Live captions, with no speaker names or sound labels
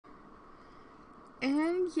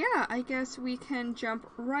Yeah, I guess we can jump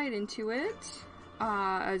right into it.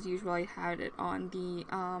 As usual, I had it on the,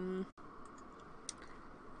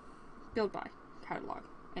 build by catalog.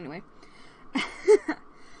 Anyway.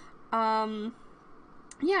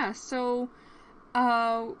 Yeah, so,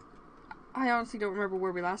 I honestly don't remember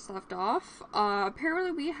where we last left off.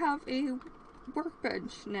 Apparently we have a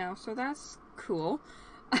workbench now, so that's cool.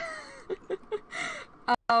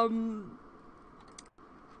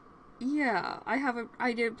 Yeah,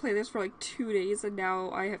 I did play this for like 2 days, and now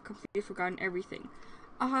I have completely forgotten everything.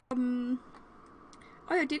 Oh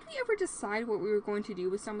yeah, did we ever decide what we were going to do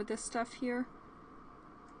with some of this stuff here?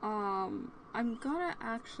 I'm gonna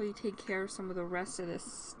actually take care of some of the rest of this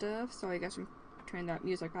stuff, so I guess I'm turning that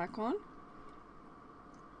music back on.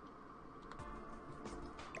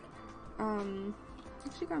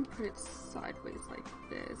 Actually gonna put it sideways like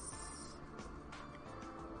this.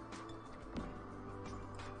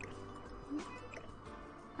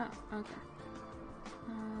 Oh, okay.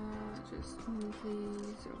 Just move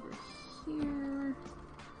these over here.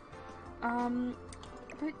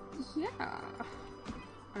 But yeah.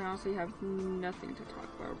 I honestly have nothing to talk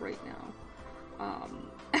about right now.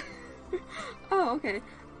 Oh, okay.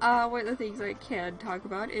 One of the things I can talk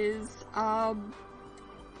about is,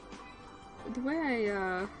 the way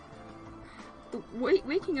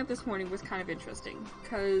waking up this morning was kind of interesting,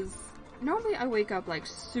 because normally I wake up, like,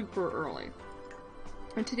 super early.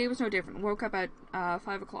 And today was no different. Woke up at,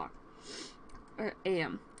 5 o'clock.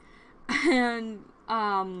 a.m. And,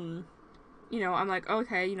 you know, I'm like,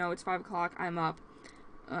 okay, you know, it's 5 o'clock, I'm up.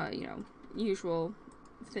 You know, usual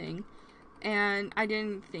thing. And I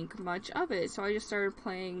didn't think much of it, so I just started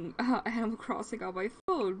playing Animal Crossing on my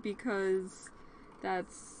phone, because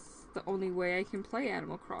that's the only way I can play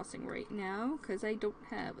Animal Crossing right now, because I don't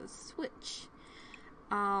have a Switch.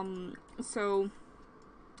 So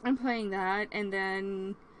I'm playing that, and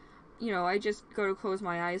then, you know, I just go to close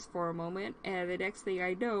my eyes for a moment, and the next thing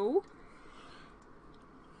I know,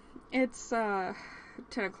 it's 10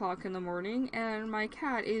 o'clock in the morning, and my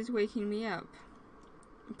cat is waking me up.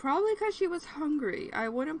 Probably because she was hungry. I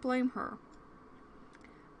wouldn't blame her.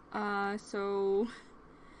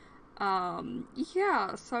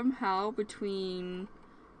 Yeah, somehow between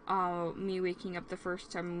me waking up the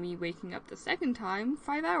first time and me waking up the second time,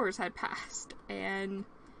 5 hours had passed, and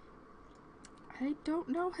I don't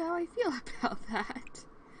know how I feel about that.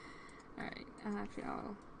 Alright, actually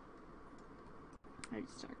I'll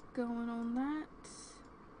start going on that.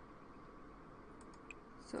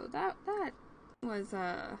 So that was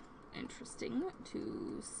interesting,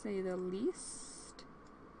 to say the least.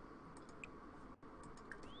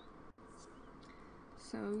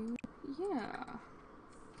 So yeah,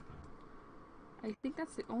 I think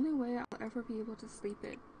that's the only way I'll ever be able to sleep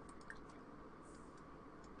it.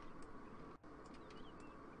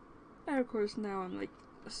 And of course now I'm like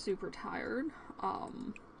super tired.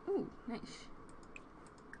 Ooh, nice.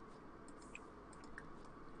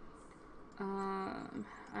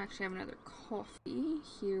 I actually have another coffee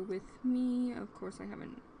here with me. Of course, I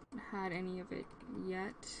haven't had any of it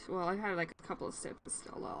yet. Well, I've had like a couple of sips. It's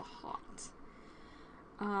still a little hot.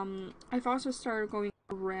 I've also started going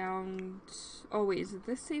around... Oh wait, is it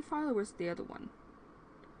this save file or was it the other one?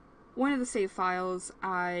 One of the save files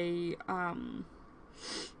I,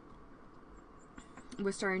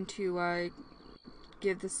 was starting to,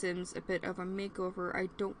 give The Sims a bit of a makeover. I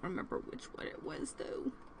don't remember which one it was,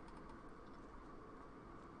 though.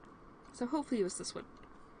 So hopefully it was this one.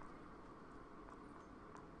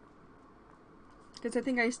 Because I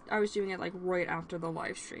think I was doing it, like, right after the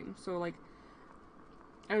live stream. So, like,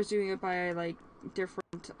 I was doing it by, like,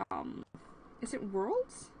 different, is it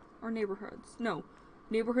worlds? Or neighborhoods? No.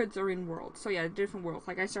 Neighborhoods are in worlds. So, yeah, different worlds.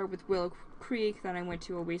 Like, I started with Willow Creek, then I went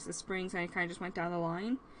to Oasis Springs, and I kind of just went down the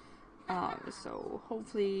line. So,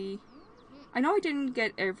 hopefully... I know I didn't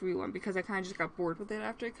get everyone, because I kind of just got bored with it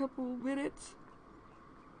after a couple minutes.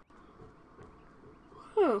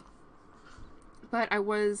 But I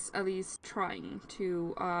was at least trying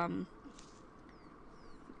to,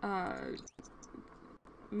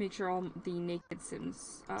 make sure all the naked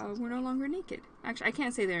Sims, were no longer naked. Actually, I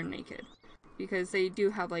can't say they're naked, because they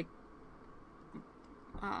do have, like,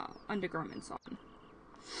 undergarments on.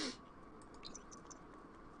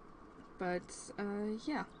 But,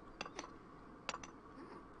 yeah.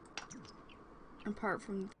 Apart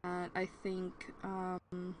from that, I think,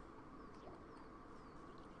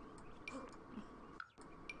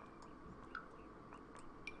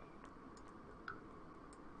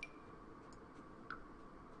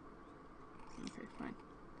 okay, fine.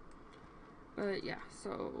 But yeah,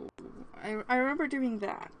 so I remember doing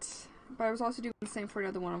that. But I was also doing same for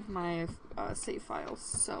another one of my save files,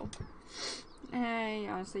 so I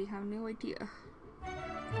honestly have no idea.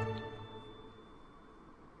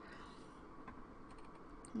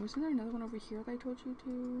 Wasn't there another one over here that I told you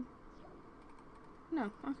to?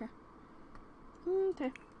 No, okay.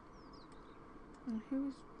 Okay. And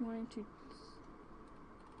who's wanting to...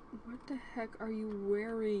 What the heck are you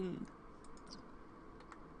wearing?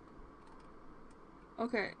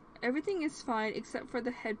 Okay, everything is fine except for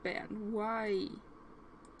the headband. Why?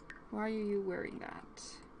 Why are you wearing that?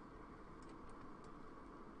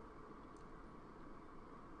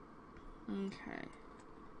 Okay.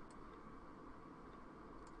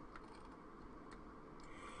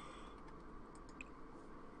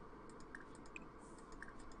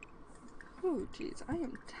 Oh, jeez, I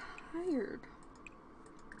am tired.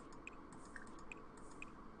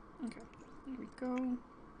 Okay, here we go.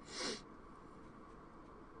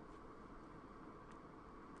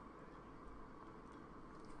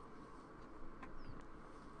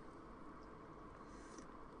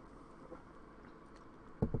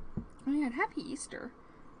 Oh yeah, and happy Easter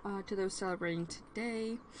to those celebrating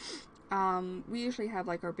today. We usually have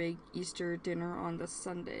like our big Easter dinner on the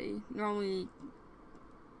Sunday. Normally,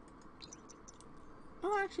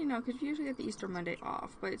 oh actually no, because we usually get the Easter Monday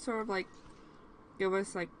off, but it's sort of like give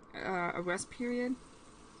us like a rest period,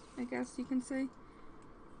 I guess you can say.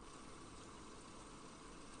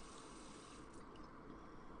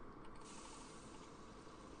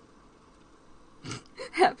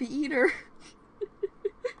 Happy Eater.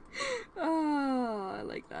 Oh, I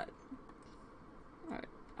like that. Alright,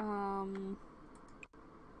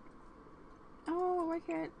 oh, why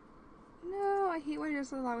can't... No, I hate when it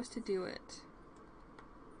doesn't allow us to do it.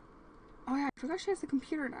 Oh yeah, I forgot she has the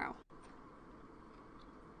computer now.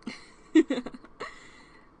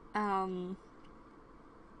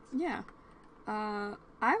 Yeah. I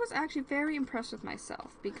was actually very impressed with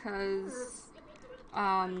myself because,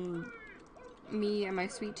 me and my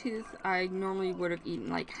sweet tooth, I normally would have eaten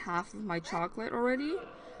like half of my chocolate already.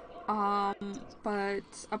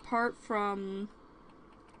 But apart from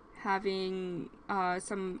having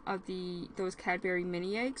some of those Cadbury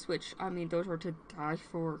mini eggs, which I mean those were to die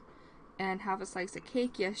for, and have a slice of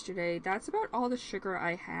cake yesterday, that's about all the sugar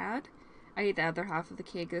I had. I ate the other half of the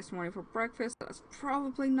cake this morning for breakfast. That's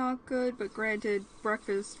probably not good, but granted,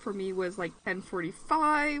 breakfast for me was like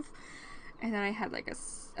 10:45, and then I had like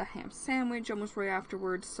a ham sandwich almost right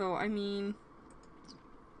afterwards, so I mean,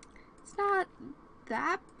 it's not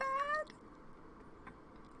that bad.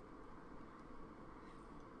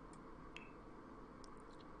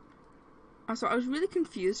 So I was really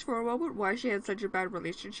confused for a moment why she had such a bad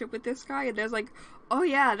relationship with this guy, and I was like, oh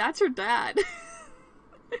yeah, that's her dad.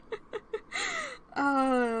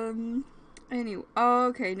 Anyway,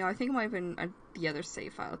 okay, no, I think it might have been the other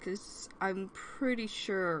save file, because I'm pretty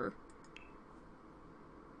sure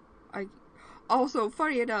also,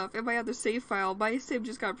 funny enough, in my other save file, my sim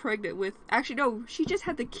just got pregnant with, actually no, she just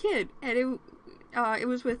had the kid, and it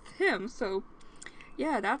was with him, so,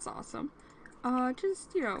 yeah, that's awesome.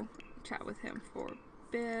 Just, you know, chat with him for a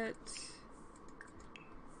bit.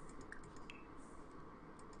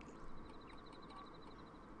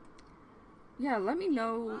 Yeah, let me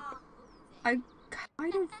know. I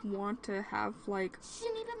kind of want to have, like,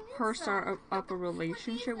 her start up a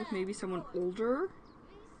relationship with maybe someone older.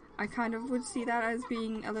 I kind of would see that as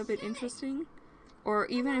being a little bit interesting. Or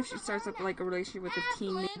even if she starts up, like, a relationship with a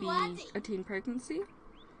teen, maybe a teen pregnancy.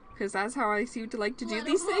 Because that's how I seem to like to do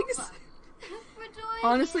these things.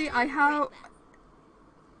 Honestly, I have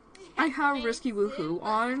Risky Woohoo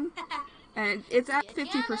on, and it's at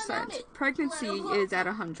 50%. Pregnancy is at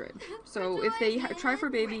 100. So if they try for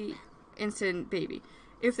baby, instant baby.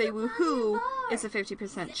 If they woohoo, it's a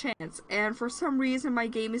 50% chance. And for some reason, my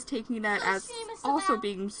game is taking that as also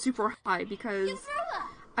being super high, because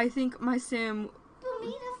I think my sim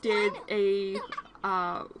did a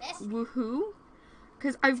woohoo.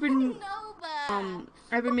 Because I've been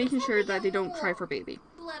making sure that they don't try for baby.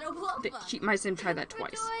 My sim tried that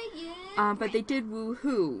twice. But they did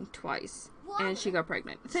woohoo twice, and she got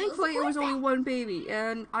pregnant. Thankfully, it was only one baby,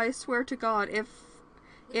 and I swear to God, if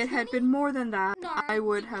it had been more than that, I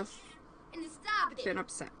would have been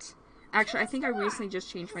upset. Actually, I think I recently just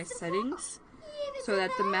changed my settings so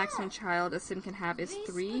that the maximum child a sim can have is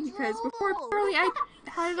 3, because before apparently I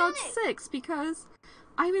had it on 6 because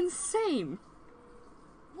I'm insane.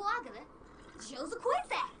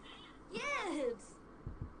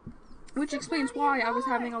 Which explains why I was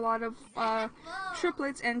having a lot of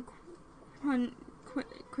triplets and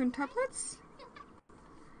quintuplets.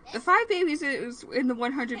 The 5 babies is in the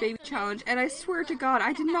 100 baby challenge, and I swear to God,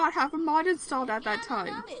 I did not have a mod installed at that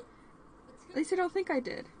time. At least I don't think I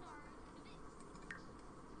did.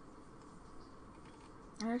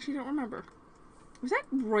 I actually don't remember. Was that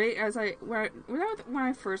right as when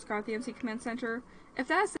I first got the MC Command Center? If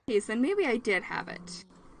that's the case, then maybe I did have it.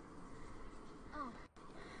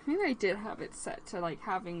 Maybe I did have it set to, like,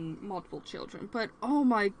 having multiple children. But, oh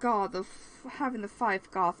my god, having the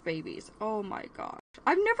 5 goth babies. Oh my gosh.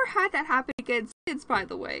 I've never had that happen against kids, by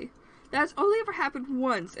the way. That's only ever happened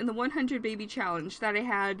once in the 100 baby challenge that I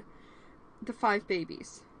had the 5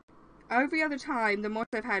 babies. Every other time, the most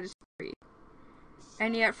I've had is 3.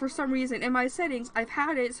 And yet, for some reason, in my settings, I've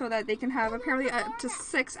had it so that they can have apparently up to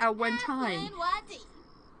 6 at one time.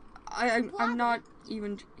 I'm not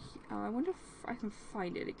even... I wonder if I can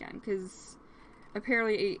find it again, because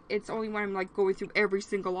apparently it's only when I'm, like, going through every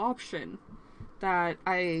single option that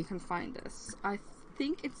I can find this. I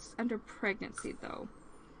think it's under pregnancy, though.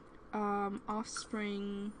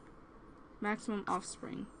 Offspring... Maximum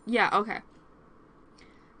offspring. Yeah, okay.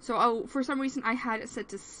 So, for some reason, I had it set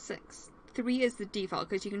to 6. 3 is the default,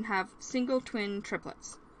 because you can have single, twin,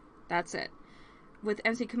 triplets. That's it. With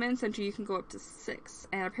MC Command Center, you can go up to 6.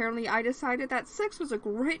 And apparently I decided that 6 was a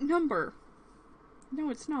great number. No,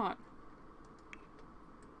 it's not.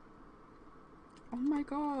 Oh my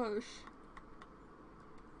gosh.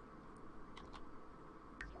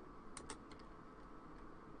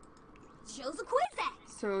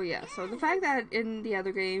 So yeah, so the fact that in the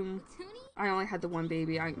other game, I only had the 1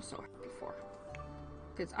 baby, I am so happy for.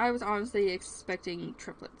 Because I was honestly expecting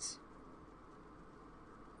triplets.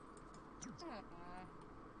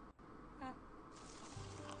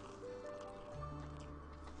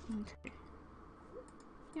 Okay.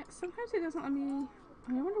 Yeah, sometimes it doesn't let me...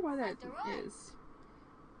 I wonder why that is.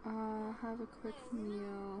 Have a quick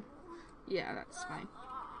meal. Yeah, that's fine.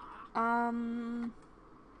 I'm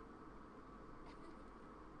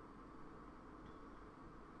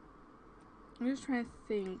just trying to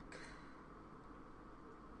think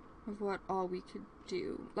of what all we could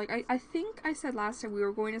do. Like, I think I said last time we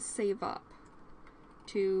were going to save up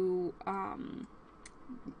to, redo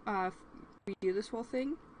this whole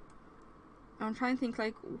thing. I'm trying to think,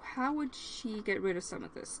 like, how would she get rid of some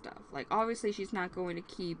of this stuff? Like, obviously she's not going to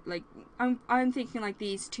keep, like, I'm thinking, like,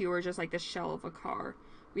 these 2 are just, like, the shell of a car.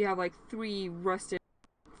 We have, like,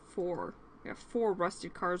 4. We have 4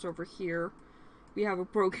 rusted cars over here. We have a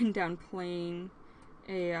broken down plane,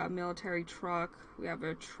 a military truck. We have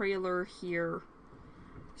a trailer here.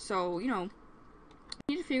 So, you know,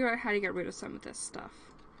 we need to figure out how to get rid of some of this stuff.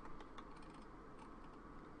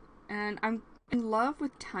 And I'm in love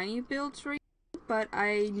with tiny builds right now, but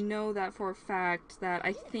I know that for a fact that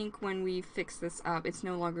I think when we fix this up, it's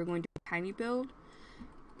no longer going to be a tiny build.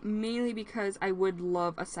 Mainly because I would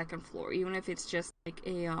love a 2nd floor, even if it's just like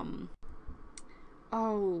a,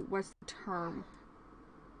 oh, what's the term?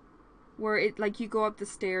 Where it, like, you go up the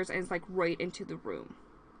stairs and it's, like, right into the room.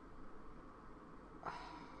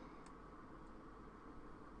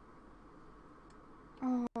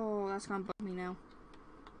 Oh, that's gonna bug me now.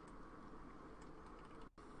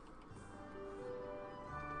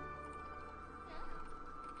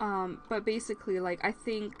 But basically, like, I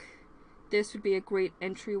think this would be a great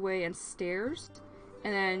entryway and stairs.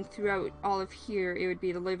 And then throughout all of here, it would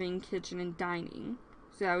be the living, kitchen, and dining.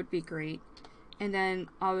 So that would be great. And then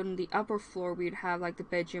on the upper floor, we'd have, like, the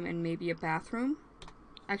bedroom and maybe a bathroom.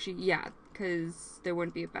 Actually, yeah, because there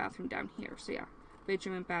wouldn't be a bathroom down here. So yeah,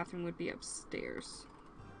 bedroom and bathroom would be upstairs.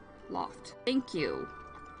 Loft. Thank you.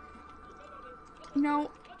 You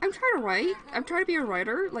know, I'm trying to write. I'm trying to be a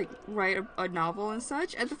writer, like, write a novel and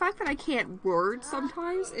such. And the fact that I can't word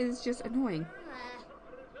sometimes is just annoying.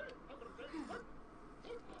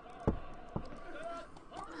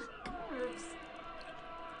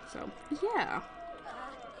 So, yeah.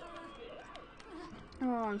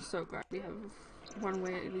 Oh, I'm so glad we have one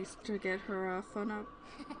way at least to get her phone up.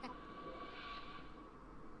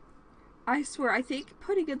 I swear, I think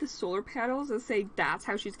putting in the solar panels and saying that's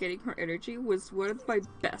how she's getting her energy was one of my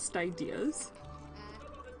best ideas.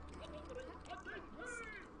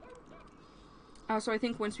 So I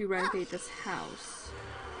think once we renovate this house.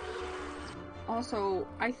 Also,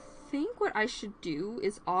 I think what I should do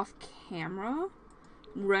is off camera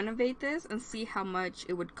renovate this and see how much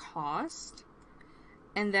it would cost.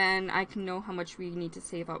 And then I can know how much we need to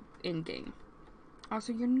save up in-game.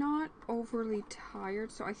 Also, you're not overly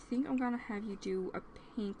tired, so I think I'm gonna have you do a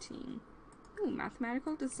painting. Ooh,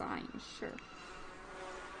 mathematical design, sure.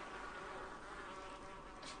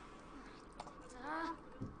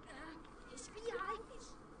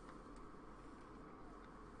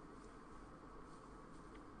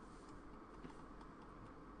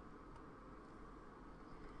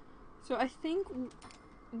 So I think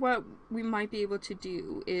what we might be able to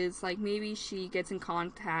do is, like, maybe she gets in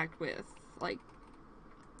contact with, like,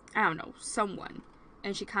 I don't know, someone,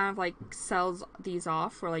 and she kind of, like, sells these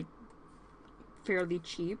off for, like, fairly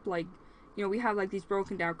cheap. Like, you know, we have, like, these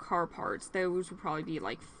broken down car parts. Those would probably be,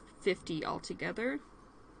 like, 50 altogether.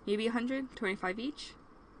 Maybe 100, 25 each.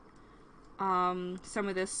 Some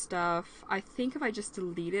of this stuff, I think if I just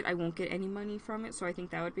delete it, I won't get any money from it, so I think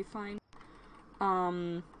that would be fine.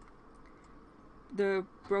 The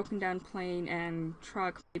broken down plane and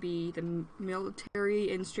truck, maybe the military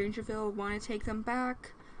in Strangerville want to take them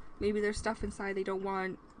back. Maybe there's stuff inside they don't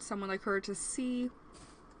want someone like her to see.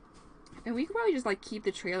 And we could probably just, like, keep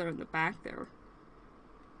the trailer in the back there.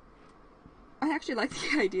 I actually like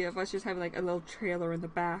the idea of us just having, like, a little trailer in the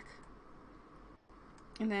back.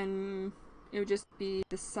 And then it would just be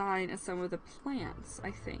the sign and some of the plants,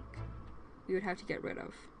 I think, we would have to get rid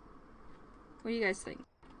of. What do you guys think?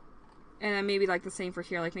 And then maybe, like, the same for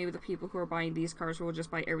here. Like, maybe the people who are buying these cars will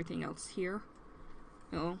just buy everything else here.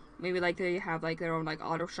 You know, maybe, like, they have, like, their own, like,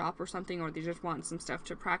 auto shop or something, or they just want some stuff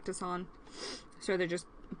to practice on. So they're just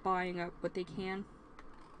buying up what they can.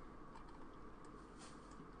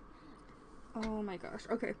 Oh my gosh.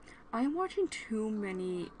 Okay. I'm watching too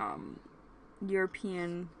many,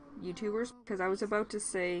 European YouTubers, because I was about to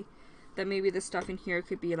say that maybe the stuff in here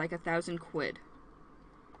could be like 1,000 quid.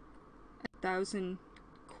 1,000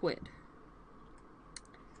 quid.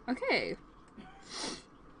 Okay.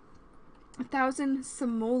 1,000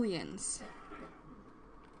 simoleons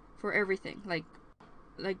for everything. Like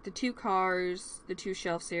the 2 cars, the 2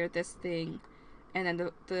 shelves here, this thing, and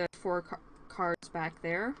then the 4 cars back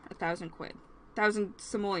there. 1,000 quid. 1,000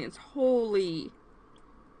 simoleons. Holy.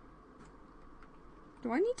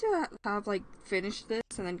 Do I need to have, like, finish this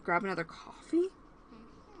and then grab another coffee?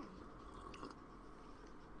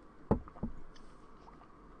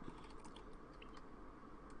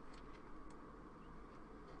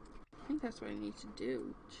 I think that's what I need to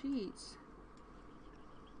do. Jeez.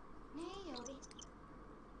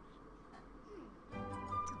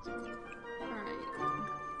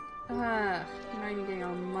 Alright. I'm not even getting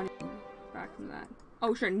our money back from that.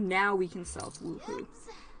 Oh, sure, now we can sell woohoo.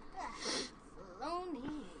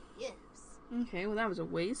 Okay, well that was a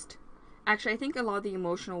waste. Actually, I think a lot of the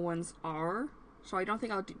emotional ones so I don't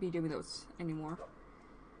think I'll be doing those anymore.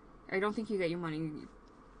 I don't think you get your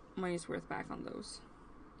money's worth back on those.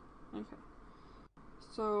 Okay.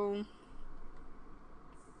 So...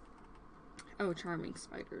 Oh, charming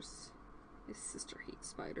spiders. His sister hates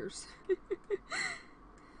spiders.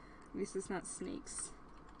 At least it's not snakes.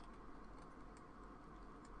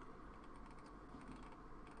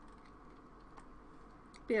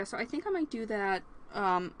 But yeah, so I think I might do that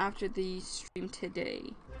after the stream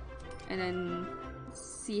today. And then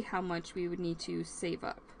see how much we would need to save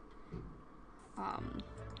up.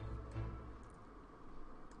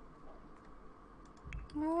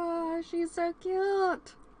 Oh, she's so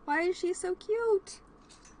cute! Why is she so cute?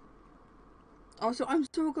 Also, I'm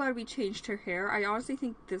so glad we changed her hair. I honestly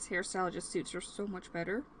think this hairstyle just suits her so much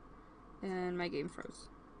better. And my game froze.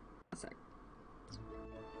 One sec.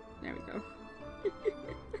 There we go.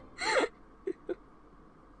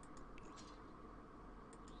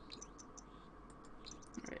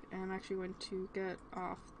 Alright, I'm actually going to get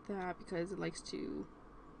off that because it likes to...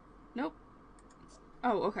 Nope.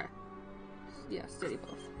 Oh, okay. Yeah, steady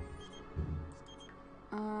both.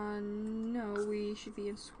 No, we should be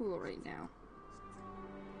in school right now.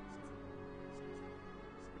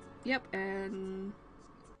 Yep, and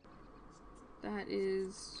that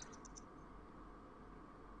is...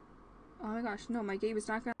 Oh my gosh, no, my game is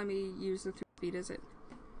not gonna let me use the 3 speed, is it?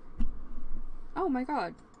 Oh my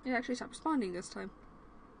god, it actually stopped responding this time.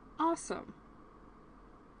 Awesome.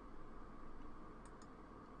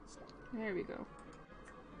 There we go.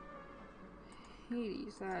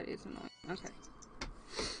 Hades, that is annoying. Okay.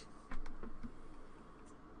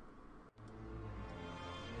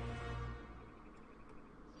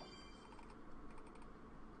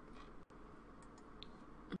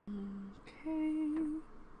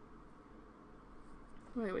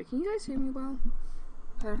 Wait, can you guys hear me well?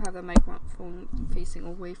 I don't have the microphone facing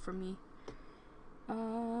away from me.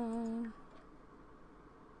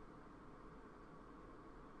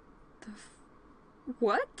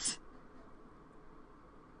 What?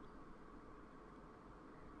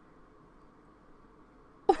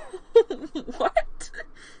 What?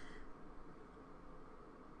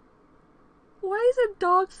 Why is a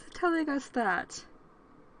dog telling us that?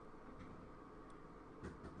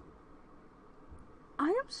 I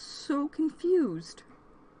am so confused.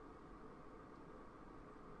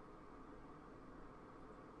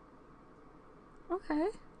 Okay.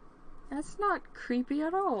 That's not creepy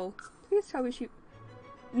at all. Please tell me she...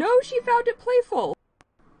 No, she found it playful!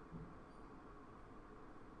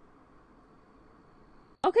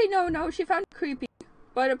 Okay, no, she found it creepy.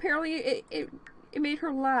 But apparently it made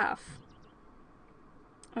her laugh.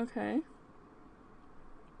 Okay.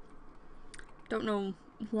 Don't know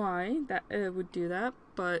why that would do that,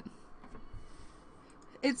 but...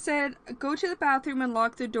 It said, go to the bathroom and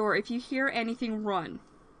lock the door. If you hear anything, run.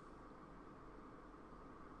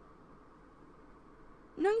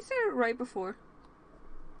 No, you said it right before.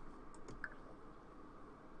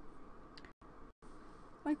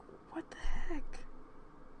 Like, what the heck?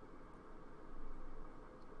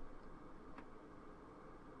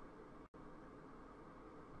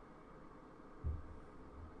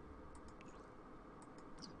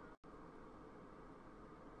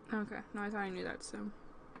 Okay, no, I thought I knew that, so...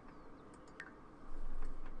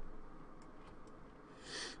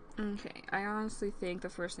 Okay, I honestly think the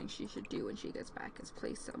first thing she should do when she gets back is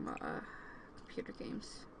play some, computer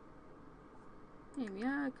games.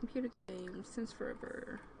 Yeah, computer games since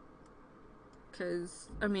forever. Because,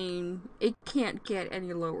 I mean, it can't get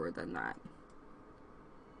any lower than that.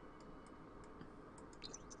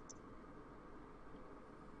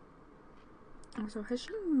 Also, has she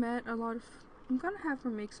met a lot of... I'm gonna have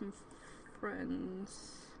her make some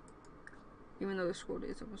friends. Even though the school day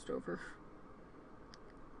is almost over.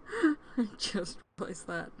 I just realized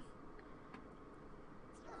that.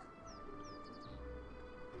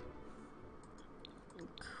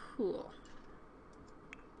 Cool.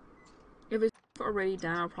 If it's already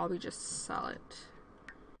done, I'll probably just sell it.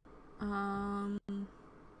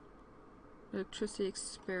 Electricity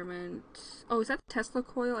experiment. Oh, is that the Tesla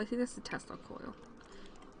coil? I think that's the Tesla coil.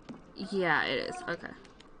 Yeah, it is. Okay.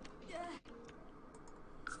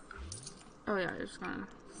 Oh yeah, I'm just gonna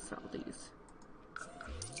sell these.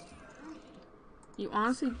 You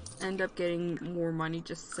honestly end up getting more money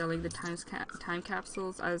just selling the time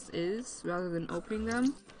capsules as is, rather than opening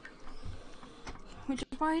them. Which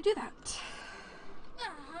is why I do that.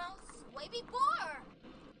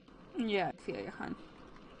 Yeah, I feel you, hun.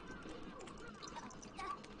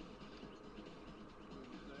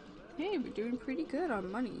 Hey, we're doing pretty good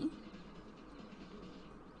on money.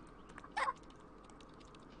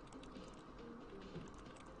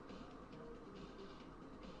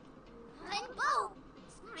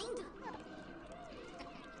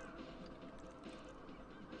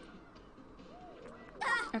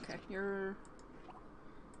 Okay, you're...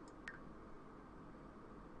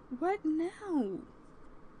 What now?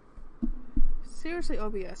 Seriously,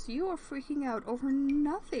 OBS, you are freaking out over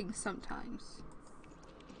nothing sometimes.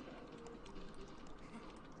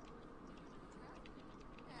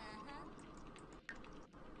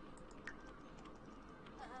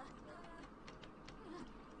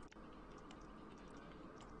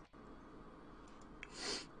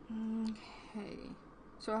 Okay.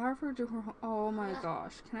 So I have her do her... Oh my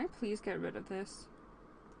gosh. Can I please get rid of this?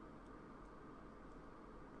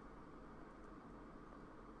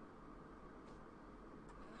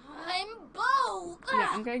 Yeah,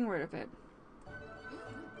 I'm getting rid of it.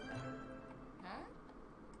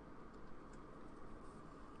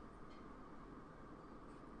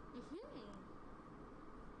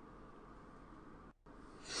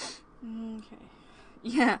 Okay.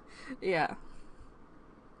 Yeah, yeah.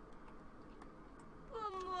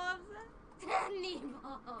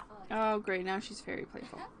 Oh, great. Now she's very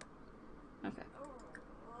playful. Okay.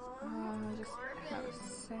 Just have a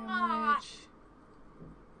sandwich.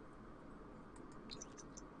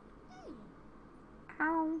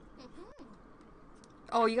 Ow.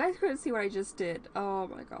 Oh, you guys couldn't see what I just did. Oh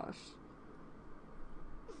my gosh.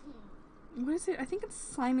 What is it? I think it's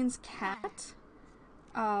Simon's cat.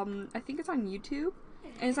 I think it's on YouTube.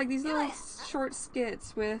 And it's like these little short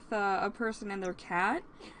skits with a person and their cat.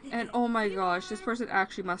 And oh my gosh, this person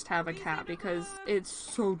actually must have a cat because it's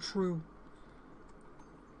so true.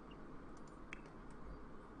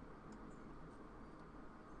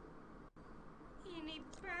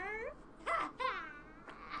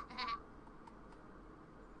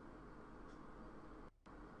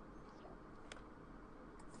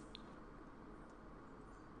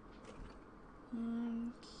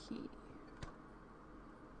 Okay.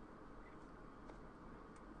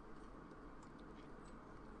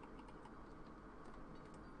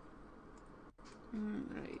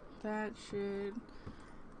 Alright, that should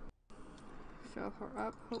fill her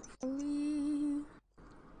up, hopefully.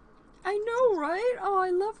 I know, right? Oh, I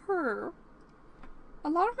love her. A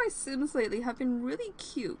lot of my Sims lately have been really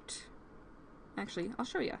cute. Actually, I'll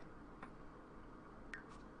show you.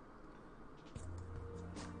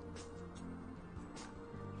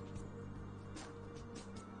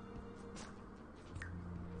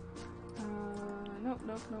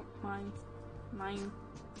 nope. Mine. Mine.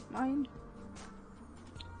 Mine.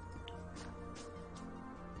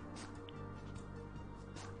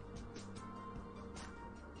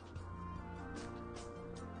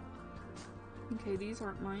 Okay, these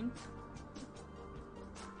aren't mine.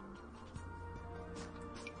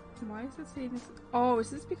 Why is it saying this? Oh, is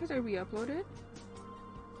this because I re-uploaded?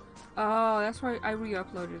 Oh, that's why I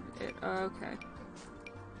re-uploaded it. Okay.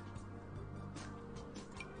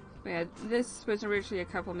 But yeah, this was originally a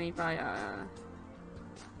couple made by,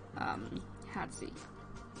 Hatsi,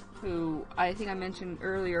 who I think I mentioned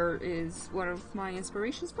earlier is one of my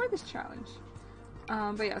inspirations for this challenge.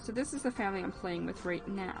 But yeah, so this is the family I'm playing with right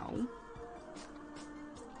now.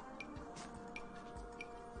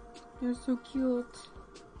 They're so cute.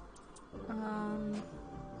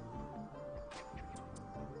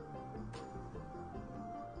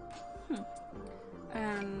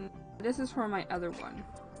 And this is for my other one.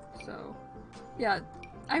 So, yeah,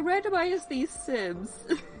 I randomized these Sims.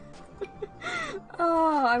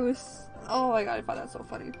 Oh my god, I found that so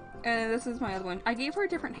funny. And this is my other one. I gave her a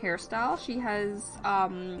different hairstyle. She has, a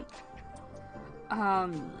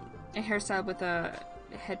hairstyle with a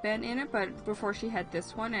headband in it, but before she had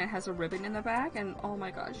this one, and it has a ribbon in the back, and oh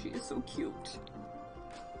my god, she is so cute.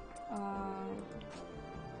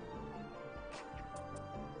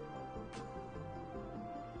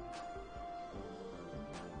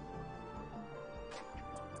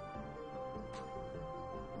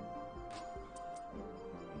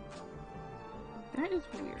 That is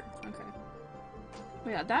weird. Okay. But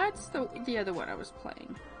yeah, that's the other one I was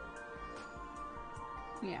playing.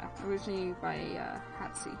 Yeah, originally by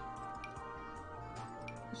Hatsi.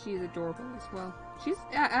 She's adorable as well. She's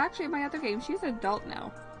actually in my other game. She's an adult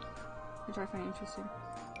now, which I find interesting.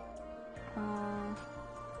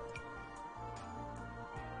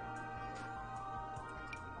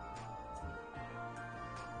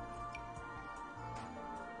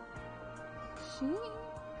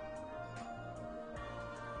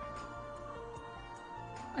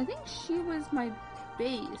 I think she was my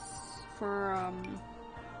base for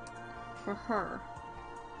her.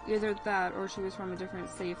 Either that or she was from a different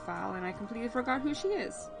save file and I completely forgot who she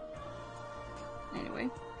is. Anyway.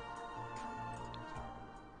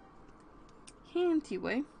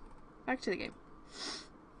 Anyway, back to the game.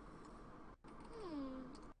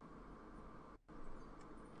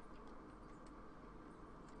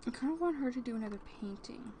 I kind of want her to do another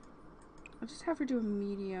painting. I'll just have her do a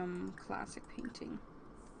medium classic painting.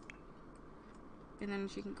 And then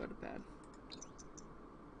she can go to bed.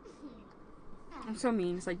 I'm so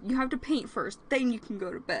mean. It's like, you have to paint first, then you can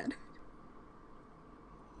go to bed.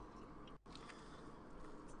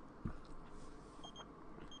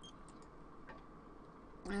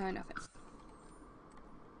 Nothing.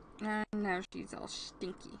 And now she's all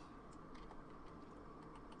stinky.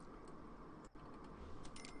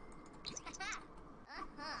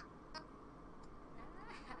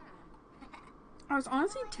 I was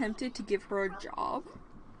honestly tempted to give her a job.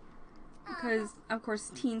 Because, of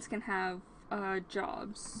course, teens can have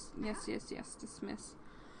jobs. Yes, dismiss.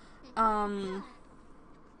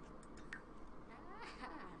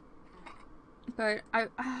 But I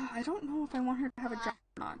don't know if I want her to have a job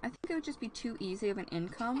or not. I think it would just be too easy of an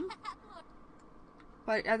income.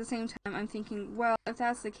 But at the same time, I'm thinking, well, if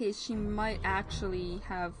that's the case, she might actually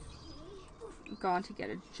have gone to get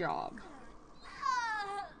a job.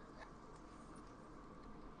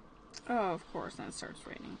 Oh, of course, then it starts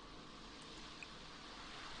raining.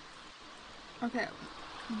 Okay,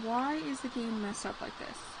 why is the game messed up like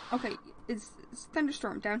this? Okay, it's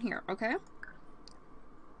thunderstorm down here, okay?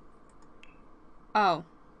 Oh.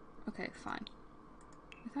 Okay, fine.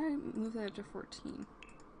 I thought I moved that up to 14.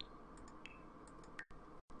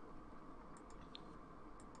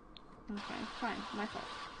 Okay, fine. My fault.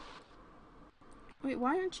 Wait,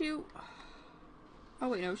 why aren't you... Oh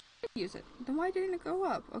wait, no, she did use it. Then why didn't it go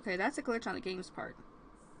up? Okay, that's a glitch on the game's part.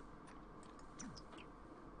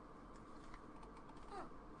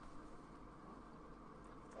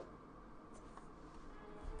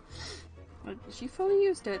 She fully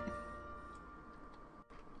used it.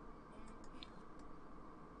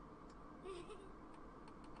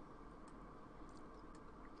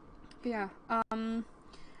 But yeah,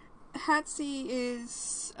 Hatsi is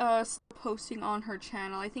still posting on her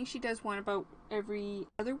channel. I think she does one about every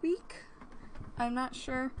other week. I'm not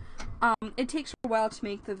sure. It takes her a while to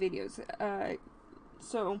make the videos.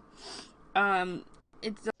 So it's a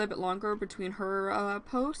little bit longer between her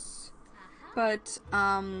posts. But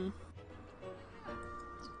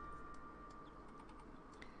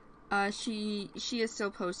she is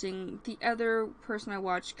still posting. The other person I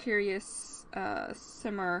watched, Curious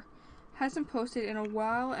Simmer, hasn't posted in a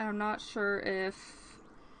while, and I'm not sure if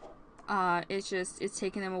it's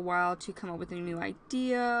taken them a while to come up with a new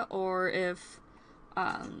idea, or if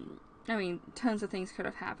I mean, tons of things could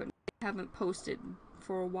have happened. They haven't posted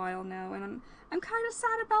for a while now, and I'm kind of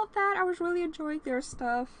sad about that. I was really enjoying their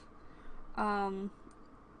stuff.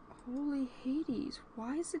 Holy Hades,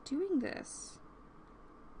 why is it doing this?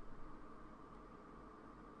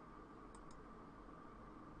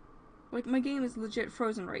 Like, my game is legit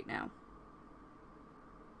frozen right now.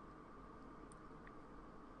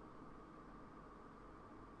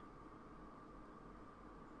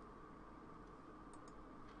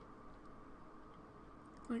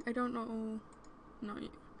 Like, I don't know. No,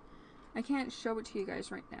 I can't show it to you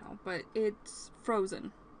guys right now, but it's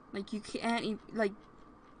frozen. Like, you can't even, like,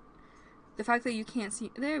 the fact that you can't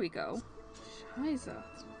see. There we go. Scheiße.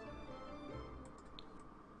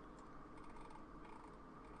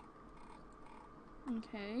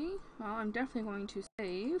 Okay, well, I'm definitely going to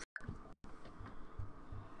save.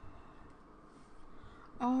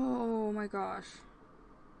 Oh my gosh.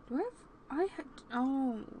 Do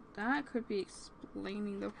oh, that could be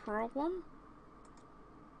explaining the problem.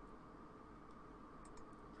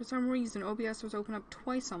 For some reason, OBS was open up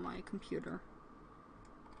twice on my computer.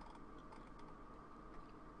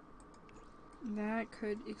 That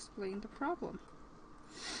could explain the problem.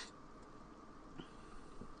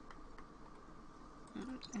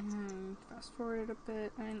 And fast forward it a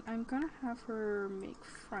bit, and I'm gonna have her make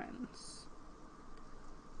friends.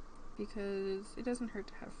 Because it doesn't hurt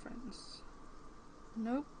to have friends.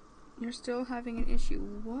 Nope. You're still having an issue.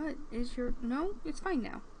 What is your... No, it's fine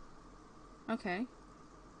now. Okay.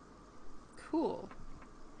 Cool.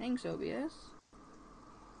 Thanks, OBS.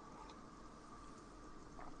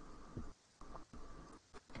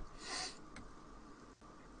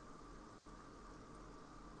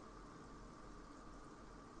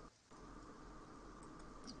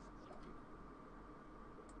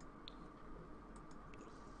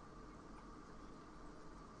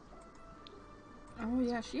 Oh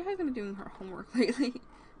yeah, she hasn't been doing her homework lately.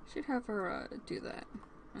 Should have her do that.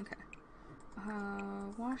 Okay.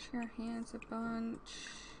 Wash your hands a bunch.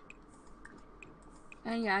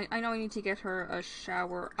 And yeah, I know I need to get her a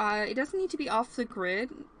shower. It doesn't need to be off the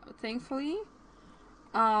grid, thankfully.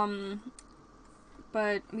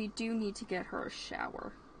 But we do need to get her a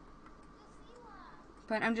shower.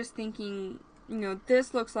 But I'm just thinking, you know,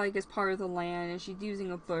 this looks like it's part of the land, and she's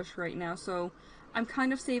using a bush right now, so I'm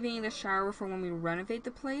kind of saving the shower for when we renovate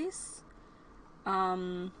the place.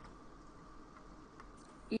 Either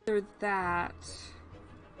that,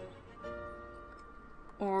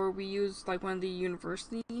 or we use like one of the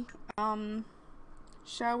university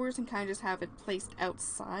showers and kind of just have it placed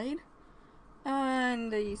outside.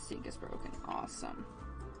 And the sink is broken. Awesome.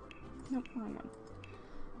 Nope, wrong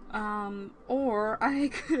one. Or I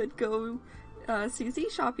could go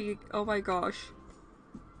CC shopping. Oh my gosh.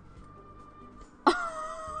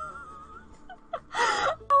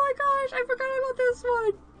 Oh my gosh, I forgot about this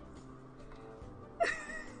one.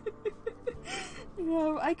 You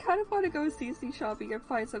know, I kind of want to go CC shopping and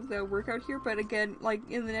find something that'll work out here, but again, like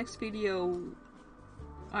in the next video,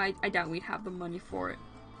 I doubt we'd have the money for it.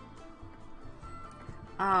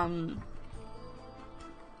 Oh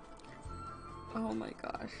my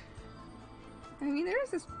gosh. I mean, there's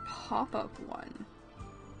this pop-up one.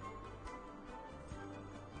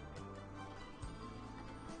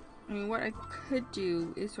 I mean, what I could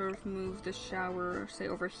do is sort of move the shower, say,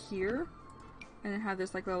 over here, and then have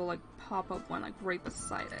this, like, little, like, pop-up one, like, right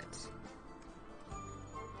beside it.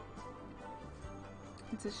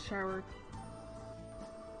 It's a shower.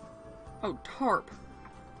 Oh, tarp.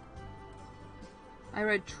 I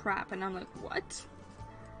read trap, and I'm like, what?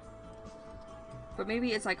 But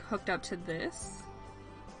maybe it's, like, hooked up to this.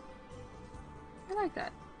 I like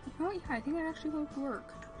that. Oh, yeah, I think that actually will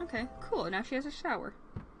work. Okay, cool. Now she has a shower.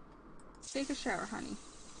 Take a shower, honey.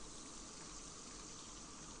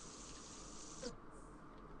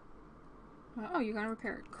 Oh, you're gonna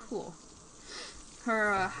repair it. Cool.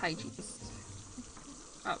 Her hygienist.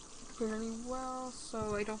 Oh, really well,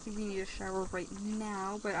 so I don't think we need a shower right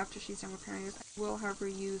now, but after she's done repairing it, I will have her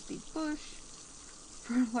use the bush.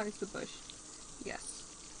 Fertilize the bush. Yes.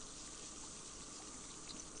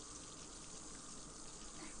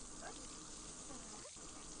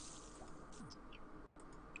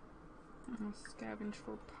 I'll scavenge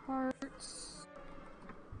for parts.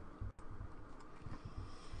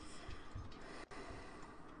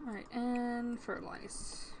 Alright, and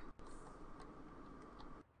fertilize.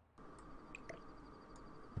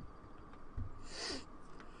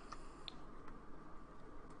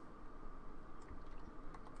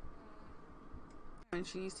 And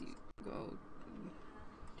she needs to go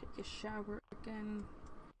take a shower again.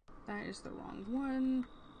 That is the wrong one.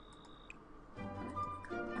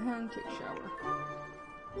 And take a shower.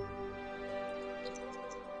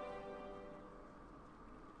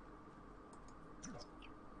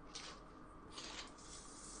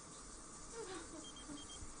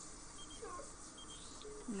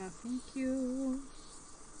 No, thank you.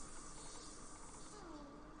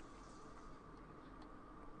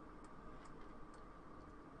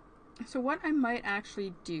 So what I might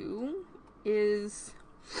actually do is,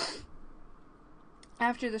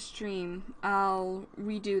 after the stream, I'll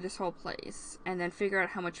redo this whole place and then figure out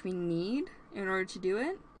how much we need in order to do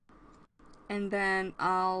it. And then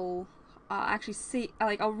I'll actually see,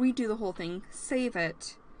 like, I'll redo the whole thing, save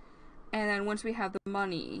it, and then once we have the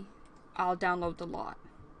money, I'll download the lot.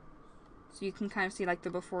 So you can kind of see, like, the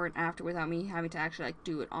before and after without me having to actually, like,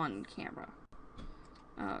 do it on camera.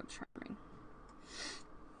 Oh, charming.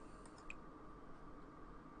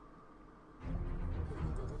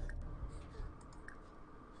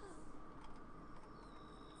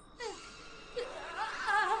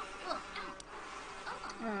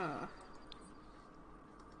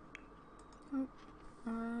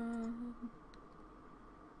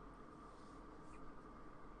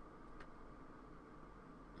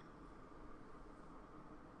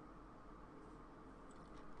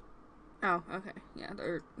 Oh, okay. Yeah,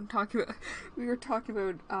 they're talking about. We were talking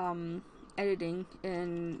about editing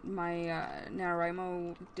in my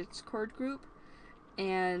NaNoWriMo Discord group,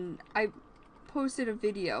 and I posted a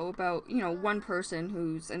video about, you know, one person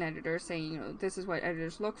who's an editor saying, you know, this is what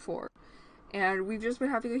editors look for, and we've just been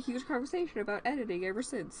having a huge conversation about editing ever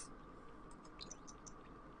since.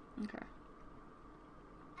 Okay.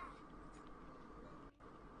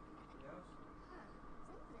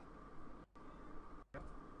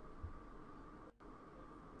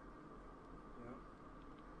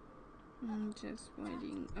 I'm just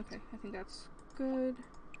waiting. Okay, I think that's good.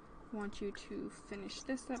 Want you to finish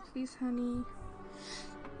this up, please, honey.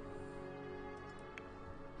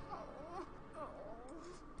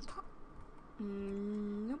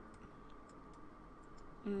 Nope.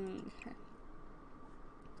 Okay.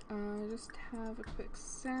 Just have a quick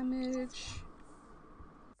sandwich.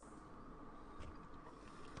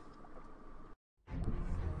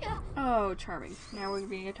 Oh, charming. Now we're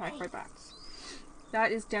being attacked by bats.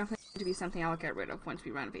 That is definitely going to be something I'll get rid of once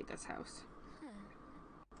we renovate this house.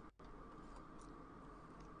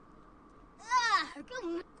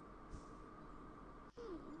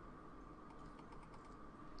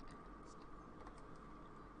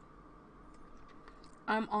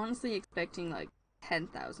 I'm honestly expecting like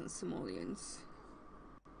 10,000 simoleons.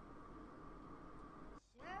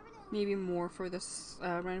 Maybe more for this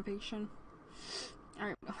renovation. I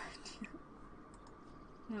have no idea.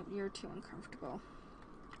 Nope, you're too uncomfortable.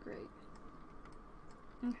 Great.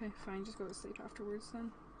 Okay, fine, just go to sleep afterwards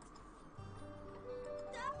then.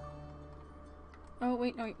 Oh,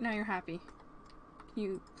 wait, no, now you're happy. Can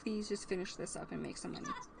you please just finish this up and make some money?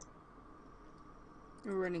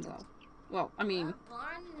 We're running low. Well, I mean,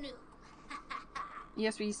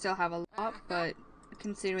 yes, we still have a lot, but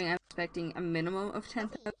considering I'm expecting a minimum of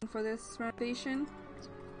 10,000 for this renovation,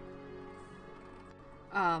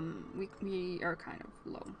 we are kind of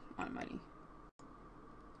low on money.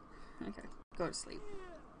 Okay, go to sleep.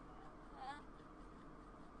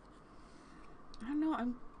 I don't know,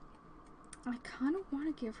 I kind of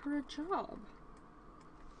want to give her a job.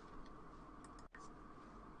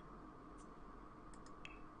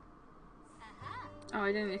 Oh,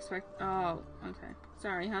 I didn't expect. Oh, okay.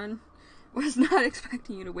 Sorry, hun. Was not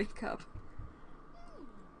expecting you to wake up.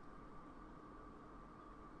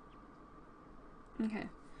 Okay.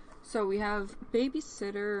 So we have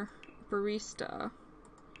babysitter, barista,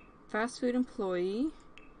 fast food employee,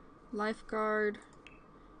 lifeguard,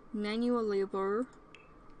 manual labor,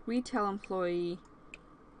 retail employee,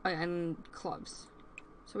 and clubs.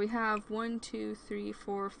 So we have 1, 2, 3,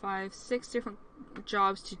 4, 5, 6 different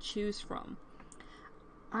jobs to choose from.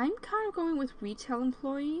 I'm kind of going with retail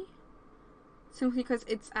employee, simply because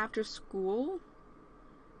it's after school,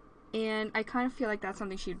 and I kind of feel like that's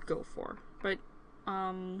something she'd go for, but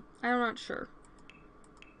I'm not sure.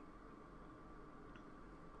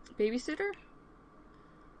 Babysitter?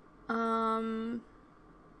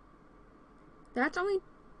 That's only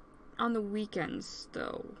on the weekends,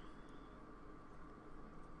 though.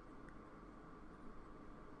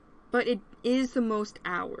 But it is the most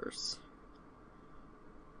hours.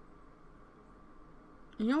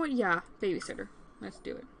 You know what? Yeah, babysitter. Let's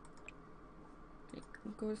do it. Okay,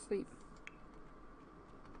 go to sleep.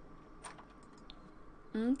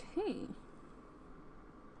 Okay.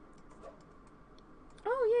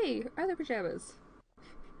 Oh, Yay! Other pajamas.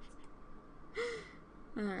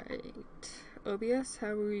 Alright. OBS, how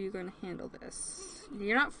are you gonna handle this?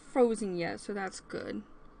 You're not frozen yet, so that's good.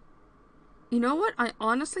 You know what? I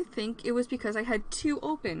honestly think it was because I had two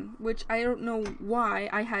open, which I don't know why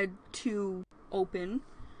I had two open.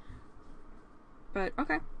 But,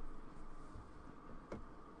 okay.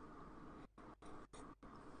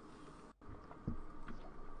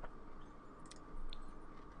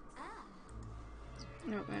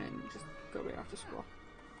 No, and just go right after school.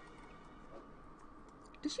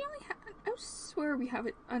 Does she only have... I swear we have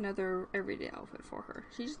another everyday outfit for her.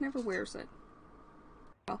 She just never wears it.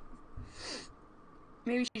 Well,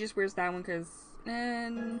 maybe she just wears that one because...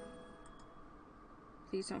 And...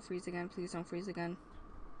 Please don't freeze again. Please don't freeze again.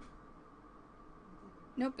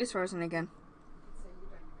 Nope, it's frozen again.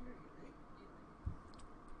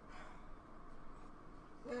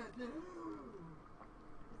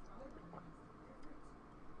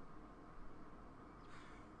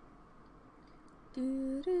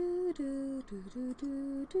 Do do do do do do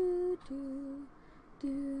do do do do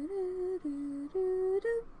do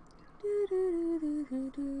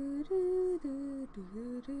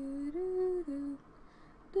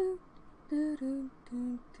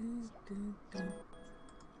do.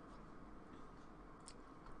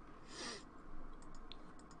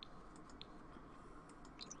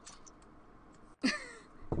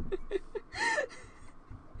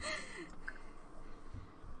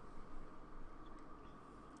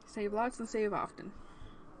 Save lots and save often.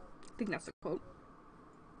 I think that's the quote.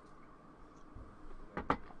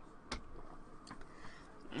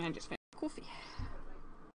 And I just finished coffee.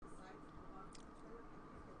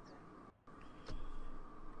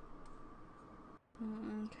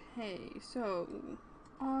 Okay, so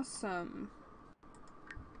awesome.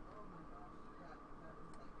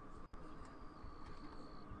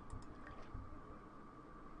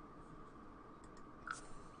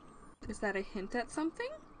 Is that a hint at something?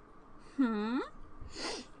 Okay.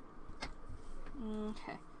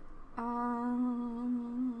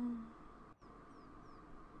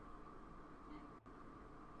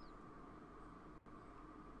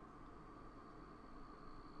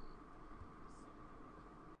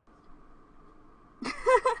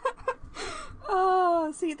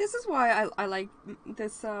 Oh, see, this is why I like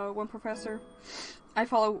this one professor. I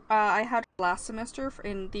follow. I had last semester for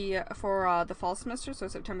the fall semester, so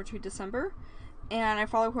September to December, and I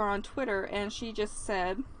follow her on Twitter, and she just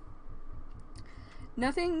said,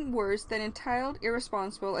 "Nothing worse than entitled,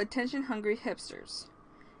 irresponsible, attention-hungry hipsters."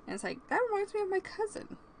 And it's like, that reminds me of my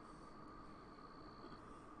cousin.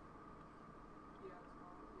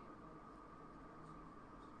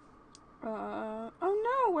 Oh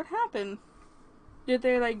no, what happened? Did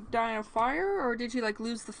they, like, die in a fire, or did you, like,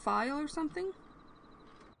 lose the file or something?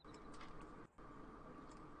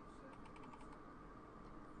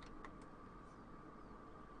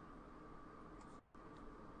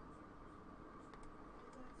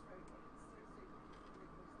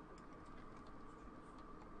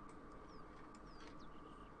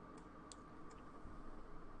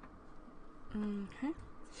 Okay.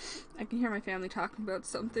 I can hear my family talking about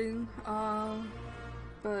something,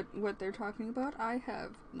 but what they're talking about, I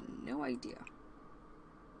have no idea.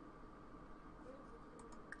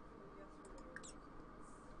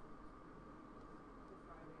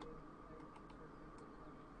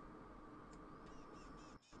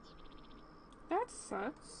 That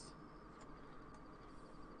sucks.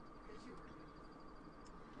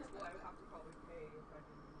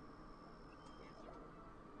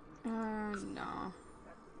 No.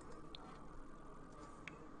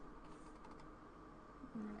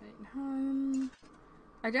 Alright,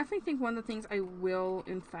 I definitely think one of the things I will,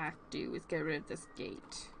 in fact, do is get rid of this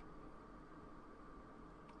gate.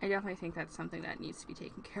 I definitely think that's something that needs to be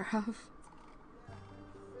taken care of.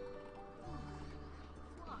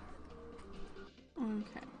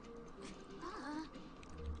 Okay.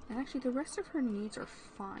 And actually, the rest of her needs are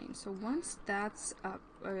fine. So once that's up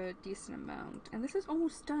a decent amount, and this is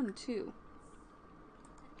almost done too.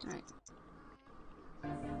 Alright.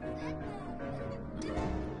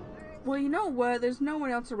 Well, you know what? There's no one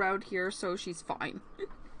else around here, so she's fine.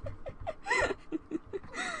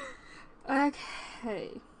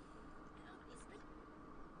 Okay.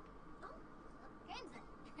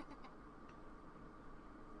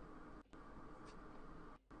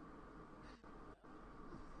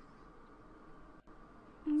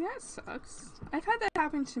 That sucks. I've had that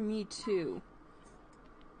happen to me too.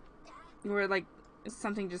 Where, like,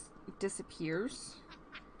 something just disappears.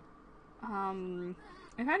 I've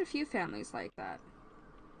had a few families like that.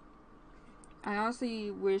 I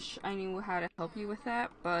honestly wish I knew how to help you with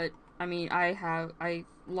that, but I mean, I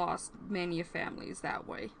lost many families that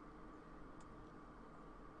way.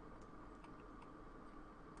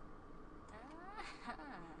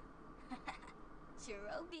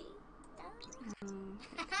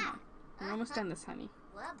 Okay, come on. We're almost done this, honey.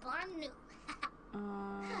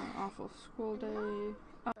 Awful school day.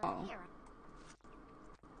 Oh.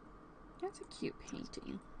 That's a cute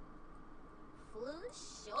painting.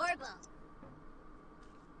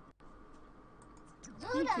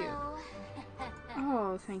 Thank you.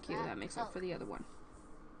 Oh, thank you. That makes up for the other one.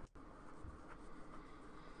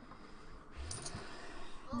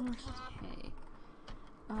 Okay.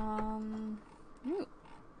 Ooh,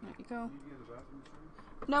 there you go.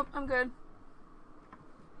 Nope, I'm good.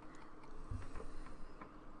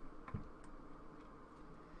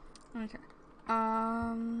 Okay.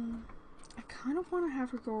 I kind of want to have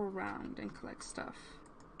her go around and collect stuff.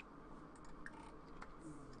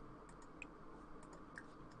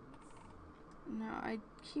 No, I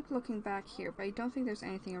keep looking back here, but I don't think there's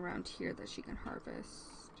anything around here that she can harvest.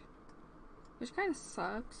 Which kind of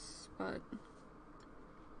sucks, but...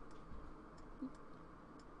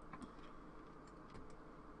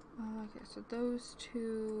 Okay, so those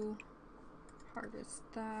two... Harvest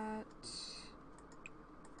that.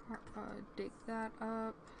 Dig that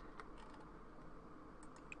up.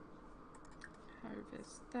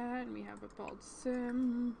 Harvest that, and we have a bald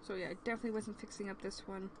sim. So yeah, I definitely wasn't fixing up this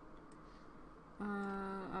one.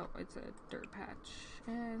 Oh, it's a dirt patch.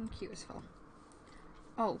 And Q is full.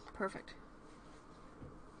 Oh, perfect.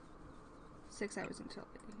 6 hours until...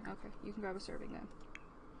 Okay, you can grab a serving then.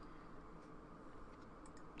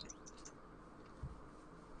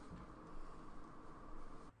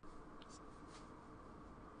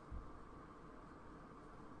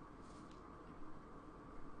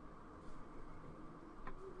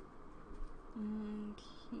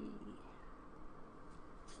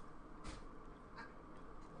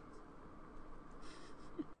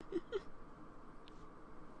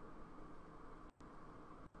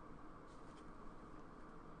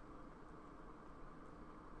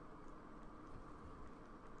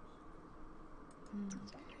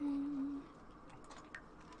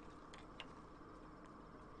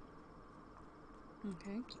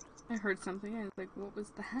 Okay. I heard something. I was like, what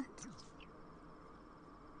was that?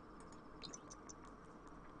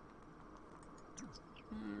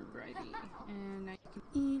 Alrighty. And I can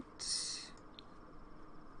eat.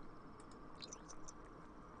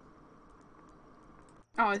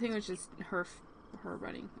 Oh, I think it was just her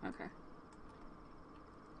running. Okay.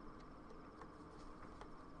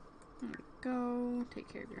 There we go. Take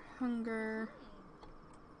care of your hunger.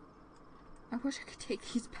 I wish I could take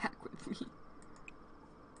these back with me.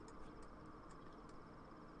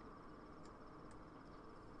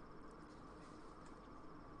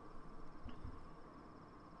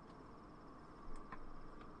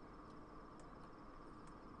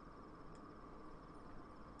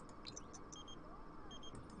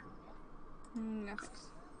 Nothing.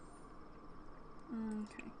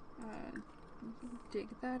 Okay. Dig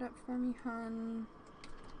that up for me, hun.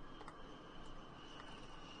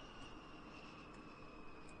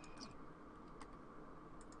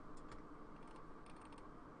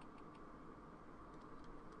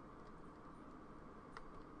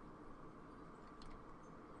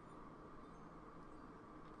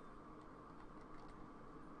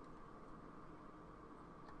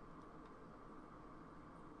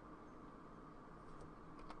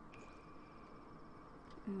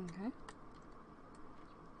 Okay.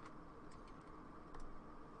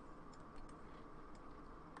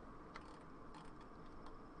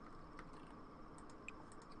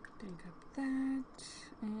 Dig up that,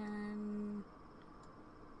 and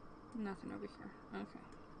nothing over here. Okay.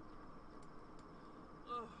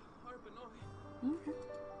 Okay.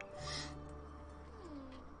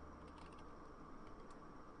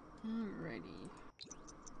 Alrighty.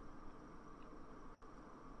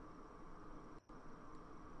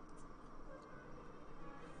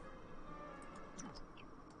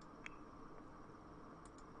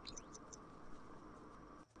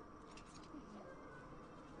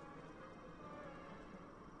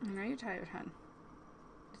 I know you're tired, hun.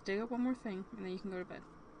 Just dig up one more thing, and then you can go to bed.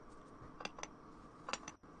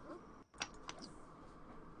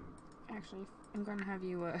 Actually, I'm gonna have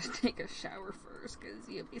you take a shower first, because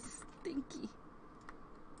you'll be stinky.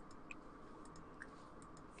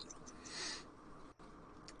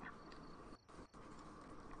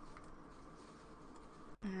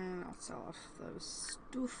 And I'll sell off those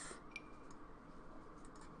stuff.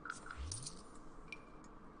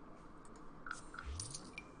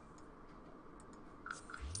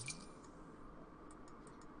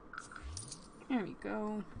 There we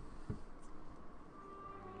go.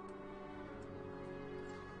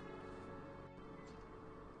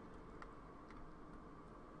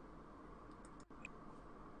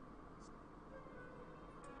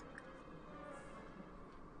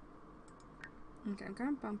 Okay, I'm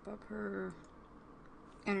gonna bump up her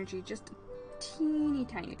energy just a teeny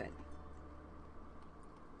tiny bit.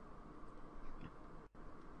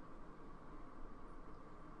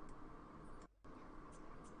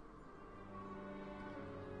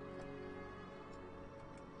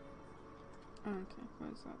 Okay,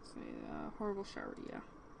 what does that say? Horrible shower, yeah.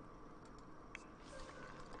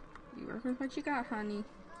 You work with what you got, honey.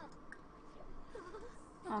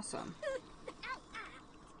 Awesome.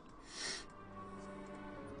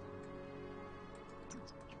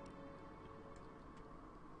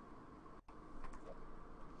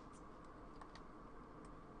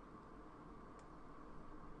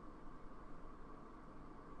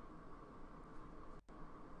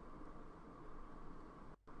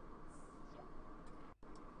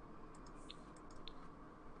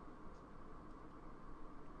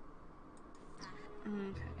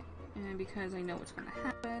 Okay, and because I know what's gonna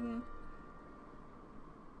happen,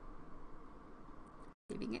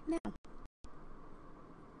 saving it now.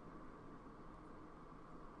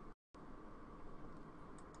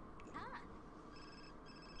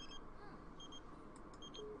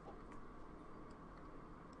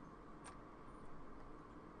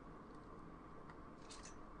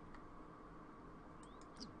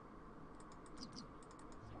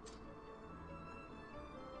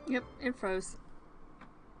 Yep, it froze.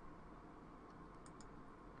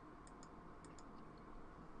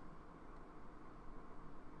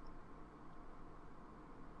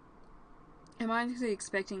 Am I actually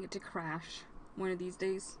expecting it to crash one of these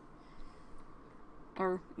days?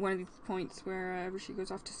 Or one of these points wherever she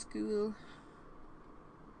goes off to school?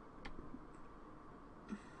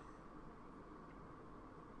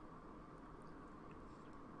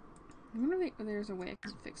 I wonder if there's a way I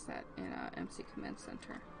can fix that in MC Command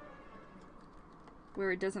Center.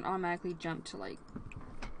 Where it doesn't automatically jump to like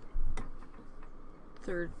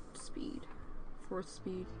 3rd speed, 4th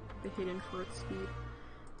speed, the hidden 4th speed.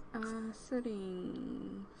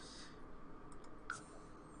 Settings.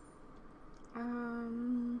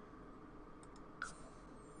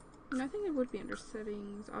 I think it would be under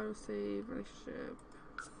settings, autosave, relationship.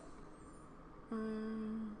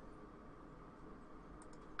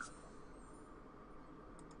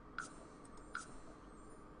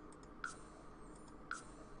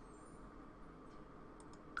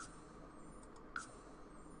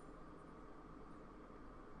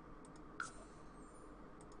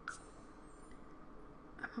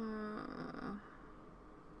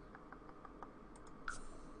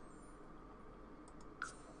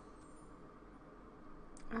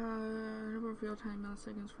 Number of real-time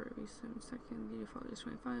milliseconds for every 7 seconds. The default is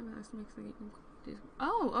 25, and that makes the...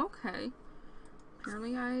 Oh, okay.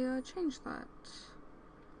 Apparently I changed that.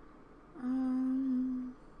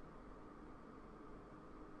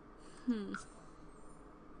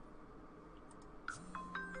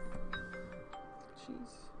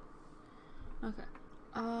 Jeez. Okay.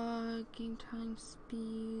 Game time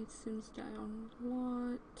speed seems down a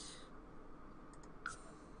lot.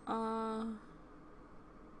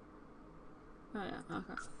 Oh yeah,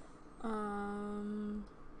 okay.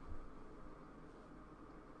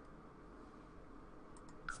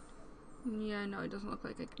 Yeah, no, it doesn't look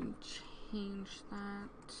like I can change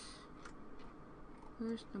that.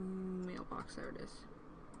 Where's the mailbox? There it is.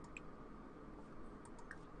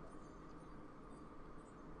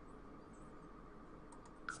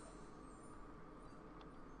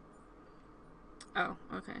 Oh,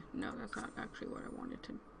 okay. No, that's not actually what I wanted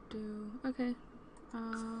to do. Okay.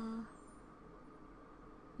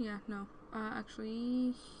 Yeah, no.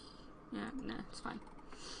 Actually... Yeah, nah, it's fine.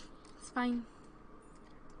 It's fine.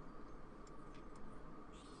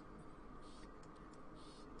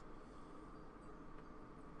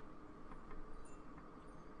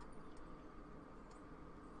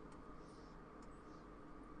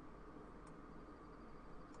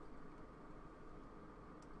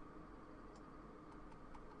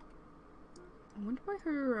 I wonder why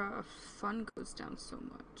her fun goes down so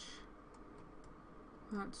much.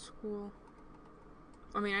 Not school.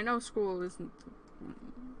 I mean, I know school isn't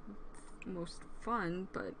the most fun,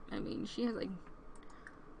 but I mean, she has like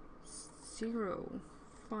 0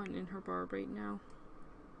 fun in her bar right now.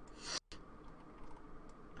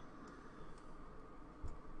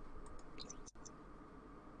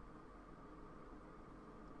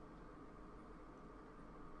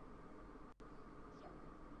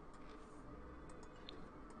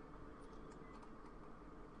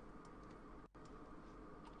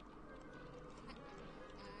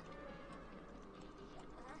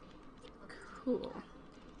 Cool.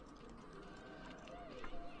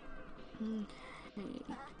 Okay.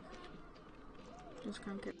 Just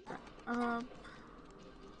gonna get that up.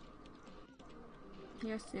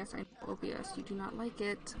 Yes, yes, I know, OBS. You do not like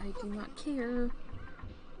it. I do not care.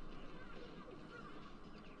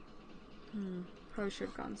 Probably should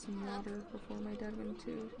have gotten some water before my dad went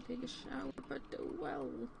to take a shower, but oh well.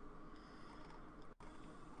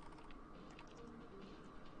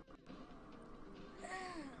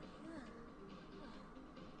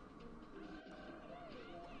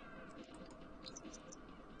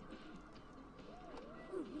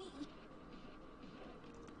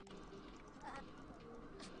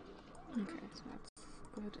 Okay, so that's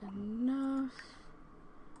good enough.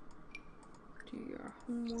 Do your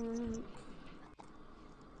homework.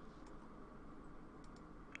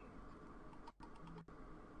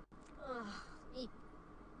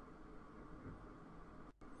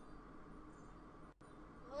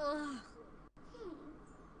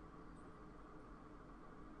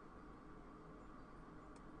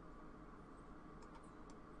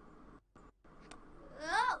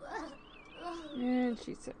 And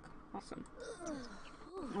she's sick. Awesome.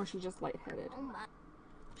 Or she's just lightheaded.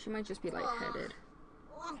 She might just be lightheaded.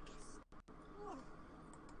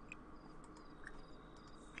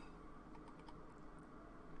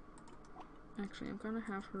 Actually, I'm gonna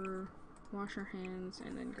have her wash her hands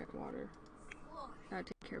and then get water. Gotta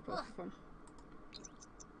take care of both of them.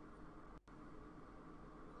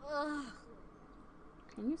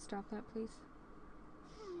 Can you stop that, please?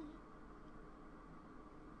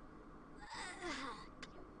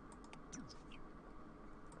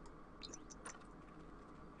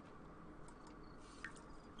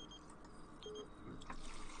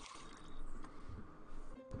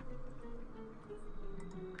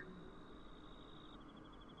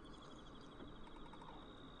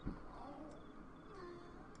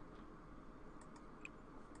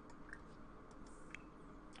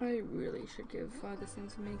 I really should give this thing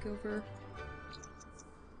a makeover.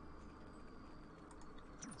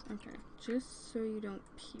 Okay, just so you don't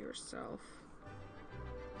pee yourself.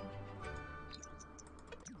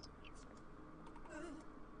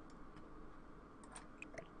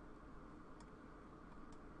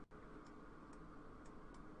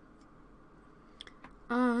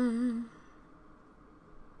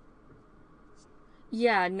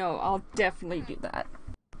 Yeah, no, I'll definitely do that.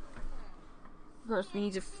 Of course, we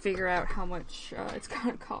need to figure out how much it's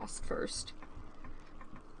gonna cost first.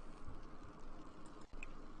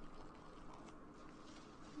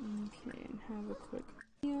 Okay, and have a quick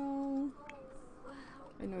meal.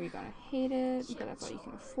 I know you're gonna hate it, but that's all you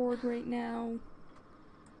can afford right now.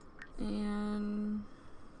 And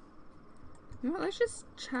you know what, let's just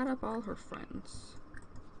chat up all her friends.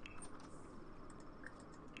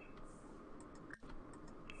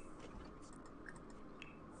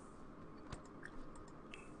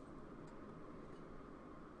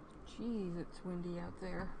 Jeez, it's windy out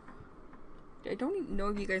there. I don't even know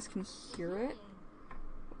if you guys can hear it.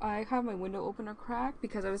 I have my window open a crack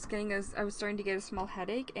because I was starting to get a small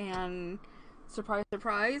headache, and surprise,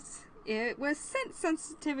 surprise, it was scent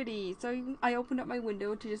sensitivity. So I opened up my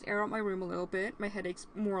window to just air out my room a little bit. My headache's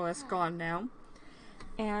more or less gone now.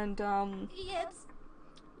 And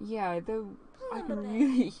yeah, I can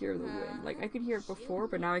really hear the wind. Like, I could hear it before,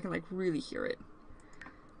 but now I can like really hear it.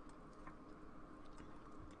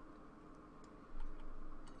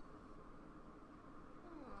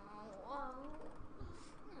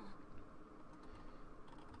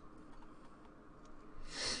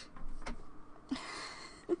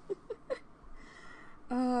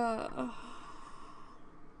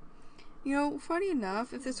 You know, funny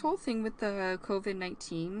enough, if this whole thing with the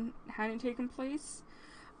COVID-19 hadn't taken place,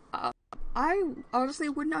 I honestly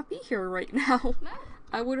would not be here right now.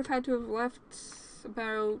 I would have had to have left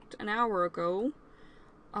about an hour ago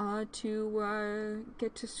to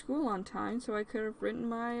get to school on time so I could have written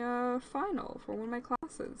my final for one of my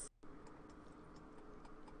classes.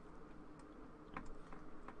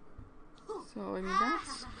 So, I mean,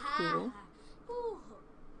 that's cool.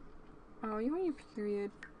 Oh, you want your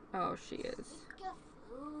period? Oh, she is.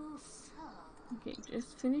 Okay,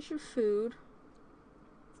 just finish your food.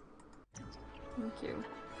 Thank you.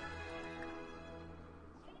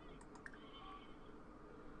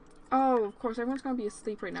 Oh, of course, everyone's gonna be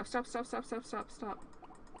asleep right now. Stop, stop, stop, stop, stop, stop.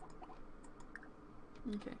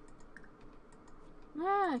 Okay.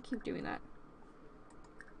 Ah, I keep doing that.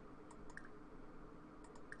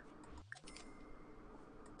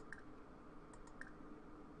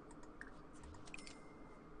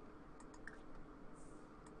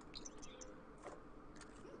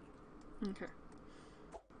 Okay.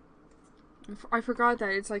 I forgot that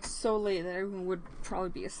it's like so late that everyone would probably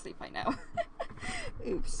be asleep by now.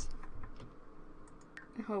 Oops.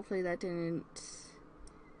 Hopefully that didn't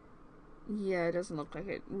Yeah, it doesn't look like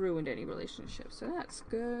it ruined any relationship, so that's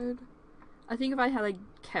good. I think if I had, like,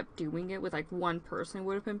 kept doing it with, like, one person, it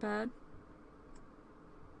would have been bad.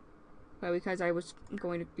 But because I was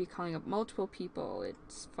going to be calling up multiple people,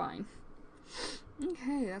 it's fine.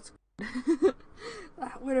 Okay, that's good.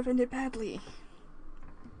 That would have ended badly.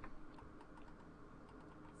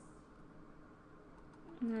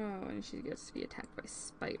 Oh, and she gets to be attacked by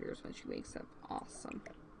spiders when she wakes up. Awesome.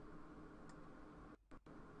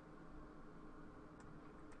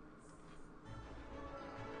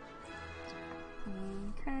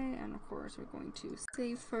 Okay, and of course we're going to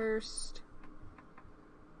save first.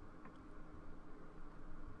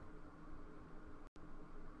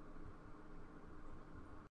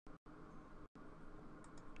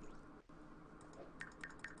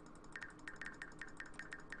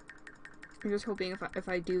 I'm just hoping if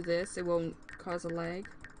I do this, it won't cause a lag,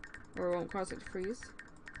 or it won't cause it to freeze.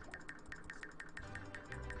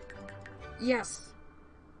 Yes!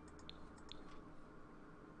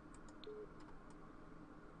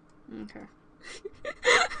 Okay.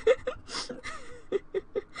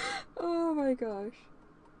 Oh my gosh.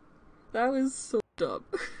 That was so dumb.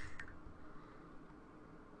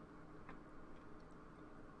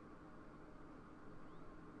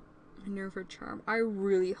 Minerva Charm. I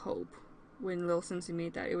really hope when Lil Cincy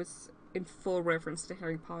made that, it was in full reference to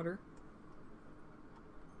Harry Potter.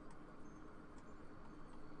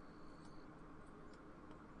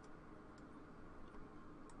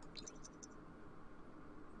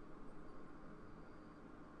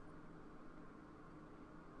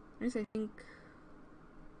 I think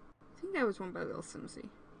that was one by Lil Cincy.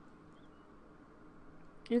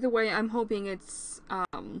 Either way, I'm hoping it's a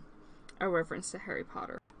reference to Harry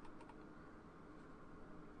Potter.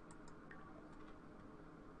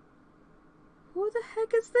 Who the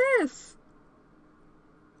heck is this?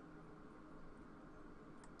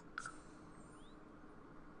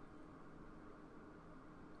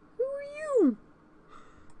 Who are you?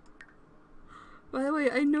 By the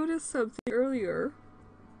way, I noticed something earlier.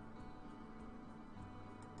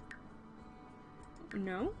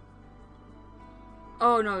 No?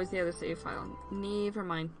 Oh no, it's the other save file. Never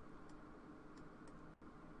mind.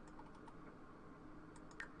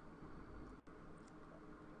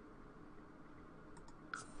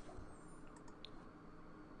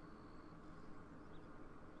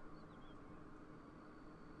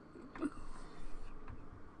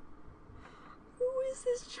 Who is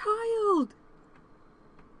this child?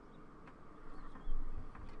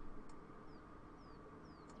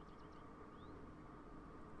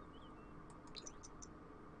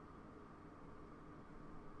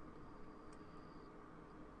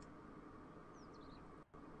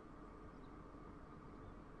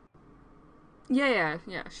 Yeah.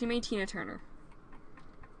 She made Tina Turner.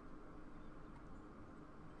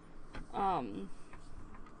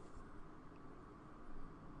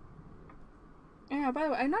 Yeah, by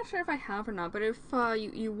the way, I'm not sure if I have or not, but if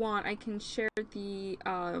you want, I can share the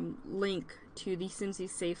link to the Cincy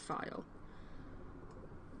save file.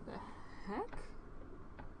 The heck?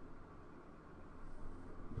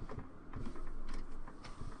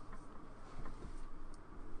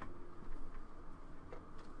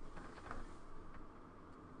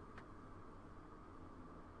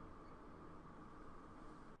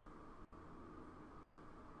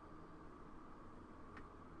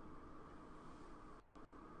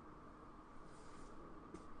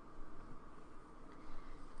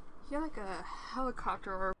 Yeah, like a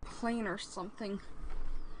helicopter or a plane or something.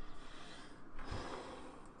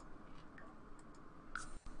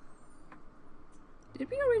 Did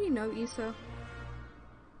we already know Issa?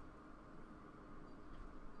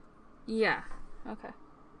 Yeah. Okay.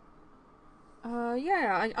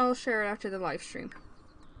 Yeah, I'll share it after the live stream.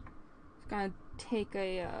 It's gonna take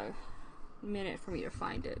a minute for me to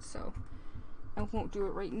find it, so I won't do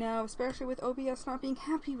it right now, especially with OBS not being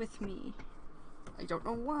happy with me. I don't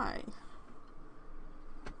know why.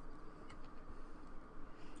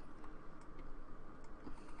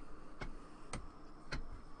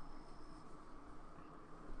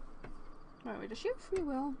 Wait, does she have free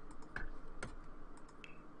will?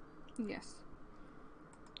 Yes.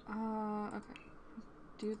 Okay.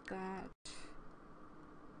 Do that.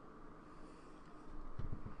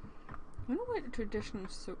 I wonder what traditional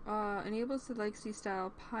enables the legacy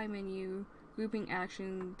style pie menu grouping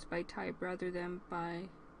actions by type rather than by.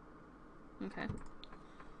 Okay.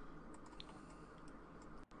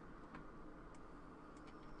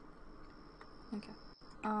 Okay.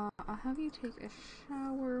 I'll have you take a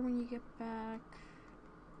shower when you get back,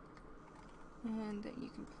 and then you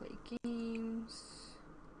can play games.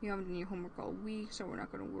 You haven't done your homework all week, so we're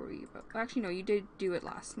not going to worry about... Actually, no, you did do it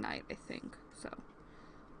last night, I think, so...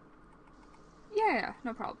 Yeah,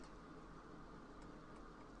 no problem.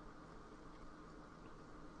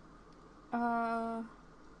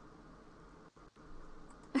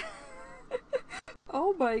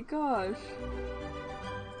 Oh my gosh.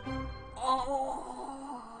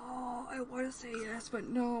 Oh, I want to say yes, but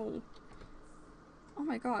no. Oh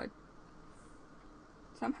my god.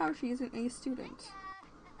 Somehow she isn't a student.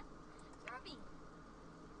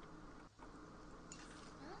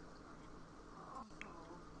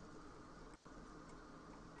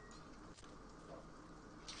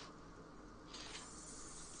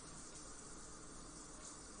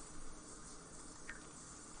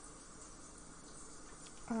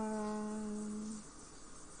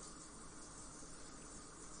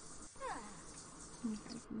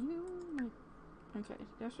 Okay,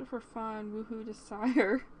 desperate for fun, woohoo,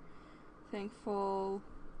 desire, thankful,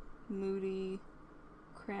 moody,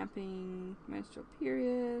 cramping, menstrual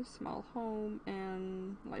period, small home,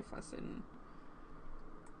 and life lesson.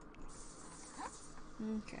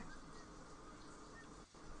 Okay.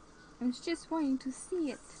 I was just wanting to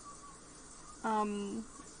see it.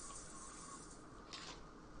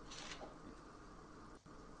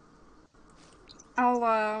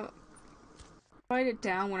 I'll write it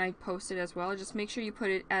down when I post it as well. Just make sure you put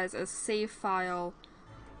it as a save file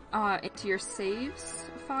into your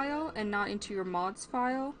saves file and not into your mods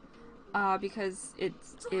file, because it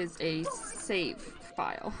is a save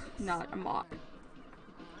file, not a mod.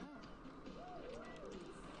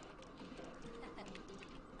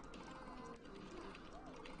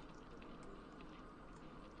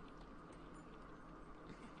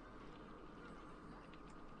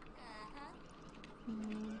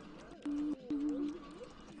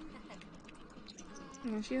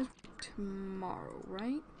 And she has tomorrow,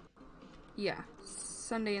 right? Yeah,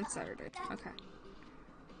 Sunday and Saturday. Okay.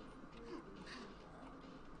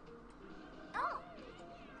 Oh.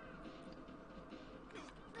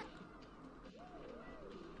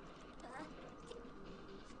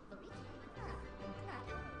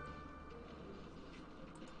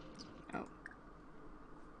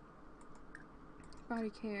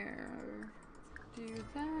 Body care. Do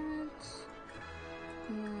that.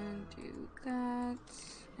 And do that.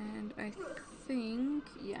 And I think,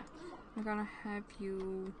 yeah, I'm gonna have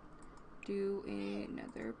you do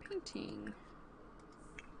another painting.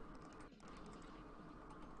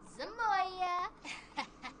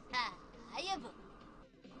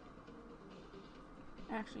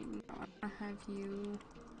 Actually, no, I'm gonna have you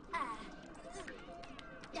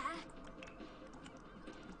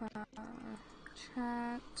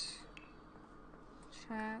chat.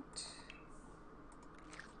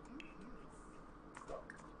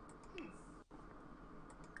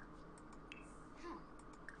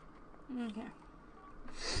 Okay.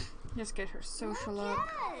 Just get her social up.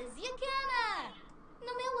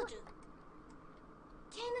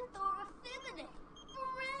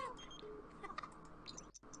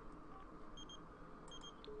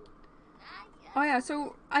 Oh yeah,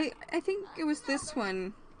 so I think it was this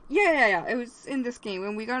one. Yeah. It was in this game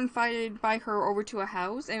when we got invited by her over to a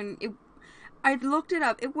house, and I looked it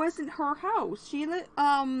up. It wasn't her house. She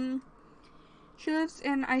lives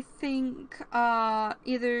in, I think,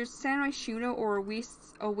 either San Myshuno or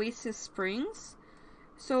Oasis Springs.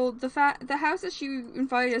 So the house that she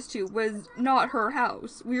invited us to was not her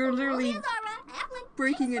house. We were literally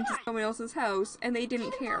breaking into someone else's house, and they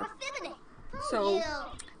didn't care. So,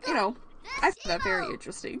 you know, I find that very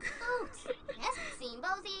interesting.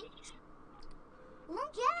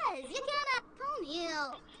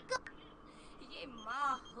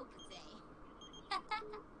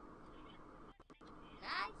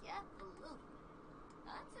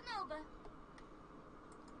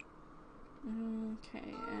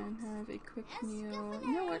 Okay, and have a quick meal.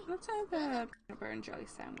 You know what? Let's have a peanut butter and jelly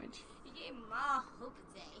sandwich.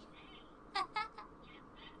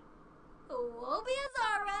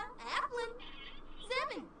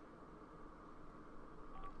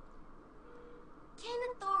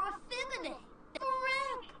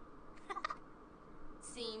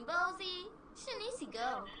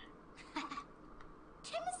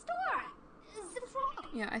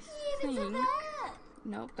 Yeah, I think...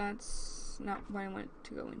 Nope, that's not what I want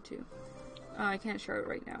to go into. I can't show it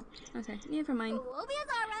right now. Okay, never mind.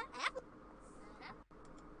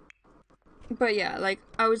 But yeah, like,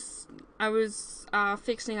 I was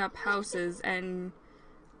fixing up houses and...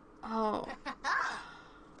 Oh,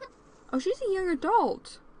 she's a young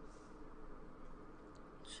adult.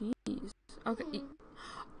 Jeez. Okay.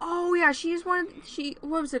 Oh yeah, she's what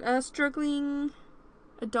was it? A struggling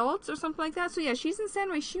adults or something like that. So yeah, she's in San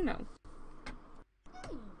Myshuno.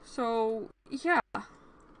 So yeah.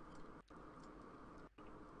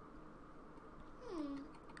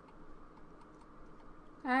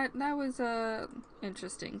 That was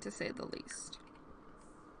interesting to say the least.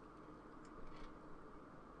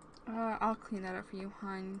 I'll clean that up for you,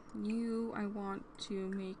 hon. I want to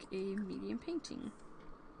make a medium painting.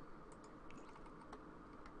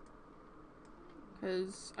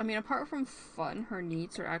 Because, I mean, apart from fun, her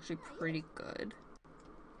needs are actually pretty good.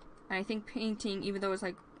 And I think painting, even though it's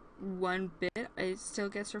like one bit, it still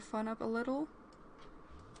gets her fun up a little.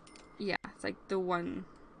 Yeah, it's like the one.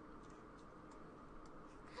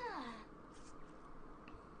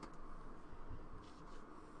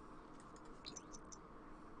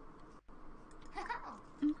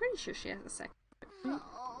 I'm pretty sure she has a second.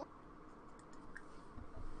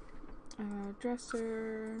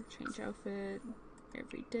 Dresser, change outfit,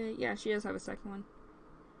 every day. Yeah, she does have a second one.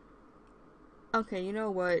 Okay, you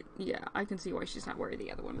know what? Yeah, I can see why she's not wearing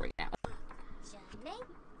the other one right now.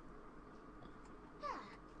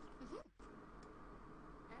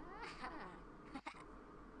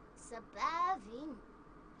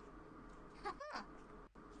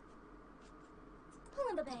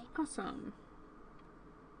 Awesome.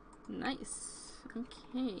 Nice.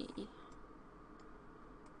 Okay.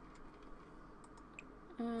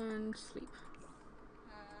 And sleep.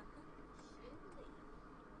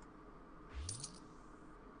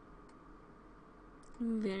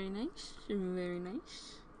 Very nice. Very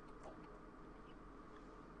nice.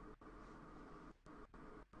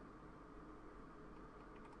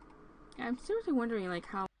 I'm seriously wondering, like,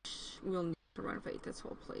 how much we'll need to renovate this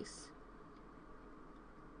whole place.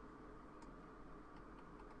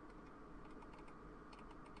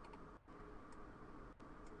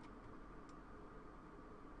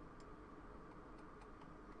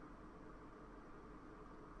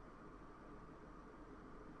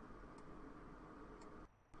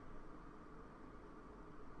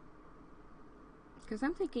 Because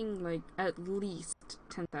I'm thinking, like, at least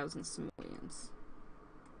 10,000 simoleons.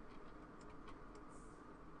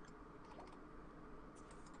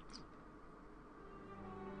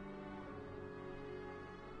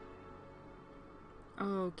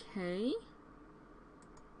 Okay.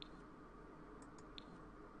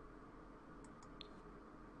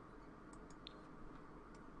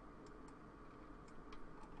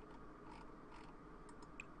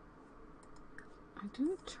 I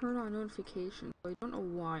didn't turn on notifications, so I don't know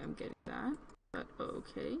why I'm getting that, but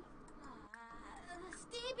okay.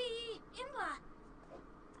 Stevie, Imba.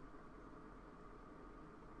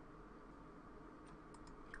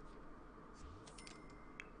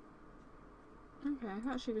 Okay, I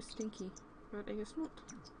thought she was stinky, but I guess not.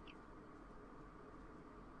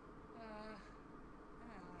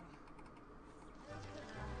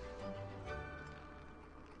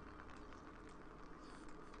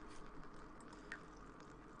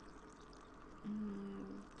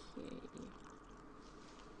 Okay.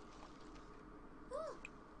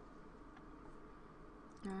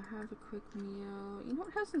 I'll have a quick meal. You know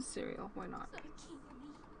what? Have some cereal. Why not?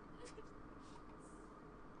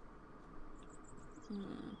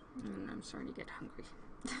 I'm starting to get hungry.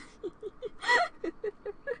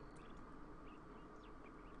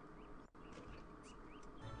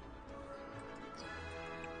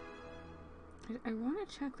 I want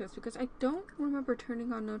to check this because I don't remember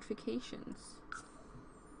turning on notifications.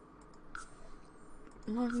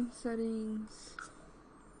 Login settings.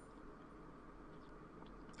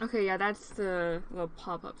 Okay, yeah, that's the little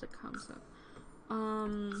pop-up that comes up.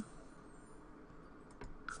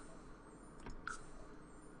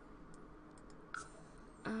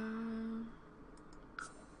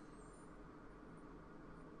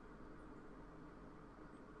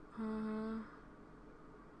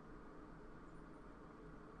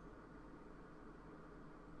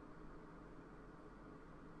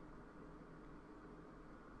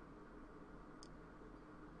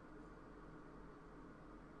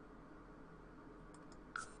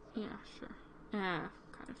 Yeah, sure. Yeah,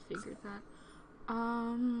 kind of figured that.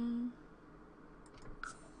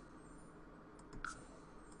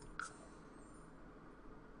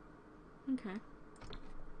 Okay.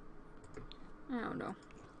 I don't know.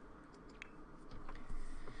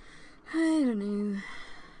 I don't know.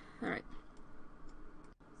 Alright.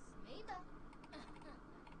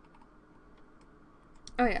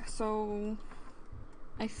 Oh yeah, so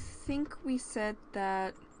I think we said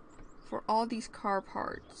that for all these car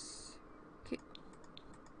parts. Okay.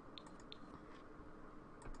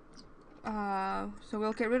 So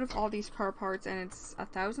we'll get rid of all these car parts and it's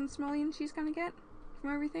 1,000 simoleons she's gonna get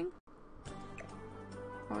from everything?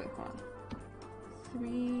 Oh wait, hold on.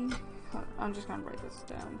 3. I'm just gonna write this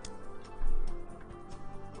down.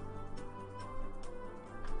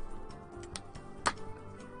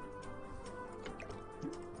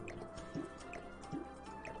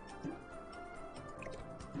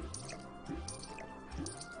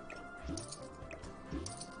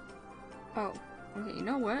 Oh, okay, you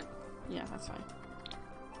know what? Yeah, that's fine.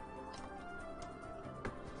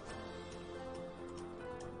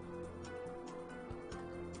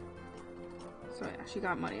 So yeah, she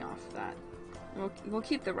got money off that. We'll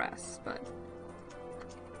keep the rest, but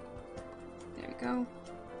there we go.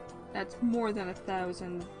 That's more than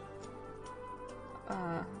 1,000.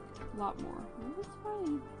 A lot more. That's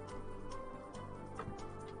fine.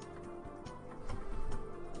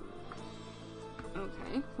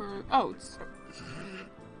 Okay. Oh, it's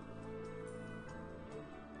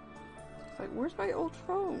like, where's my old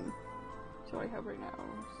phone? So I have right now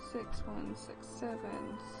 6167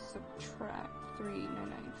 subtract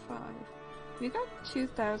 3995. We got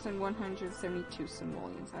 2,172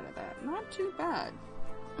 simoleons out of that. Not too bad.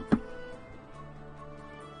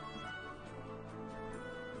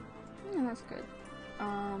 Yeah, that's good.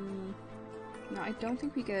 No, I don't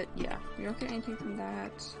think we get. Yeah, we don't get anything from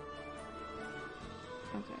that.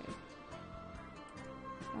 Okay.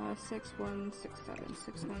 6167,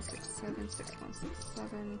 6167,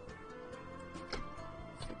 6167,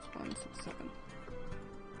 6167.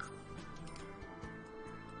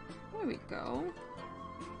 There we go.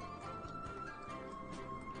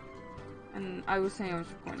 And I was saying I was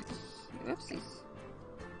going to. Oopsies.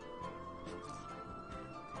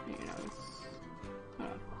 You know, it's.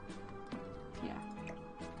 Yeah.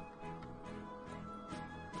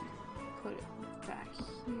 Put it back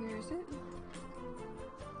here, is it?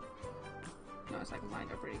 No, it's like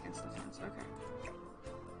lined up right against the fence. Okay.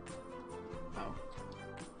 Oh.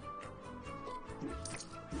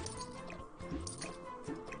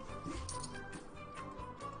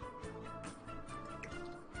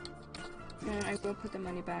 And I will put the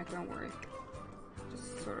money back, don't worry.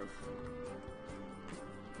 Just sort of.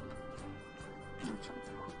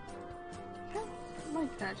 I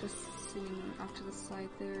like that, just sitting off to the side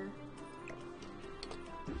there.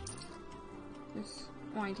 Just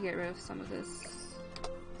wanting to get rid of some of this.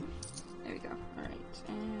 There we go. Alright,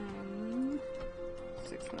 and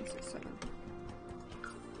 6167.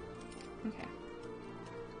 Okay.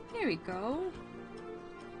 There we go.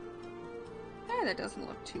 Ah, that doesn't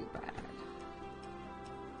look too bad.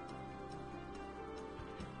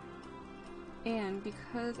 And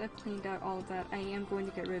because I've cleaned out all of that, I am going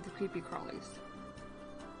to get rid of the creepy crawlies.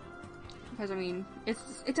 Because, I mean, it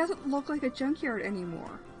doesn't look like a junkyard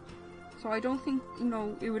anymore. So I don't think, you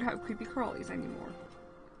know, it would have creepy crawlies anymore.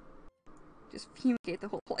 Just fumigate the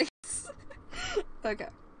whole place. Okay.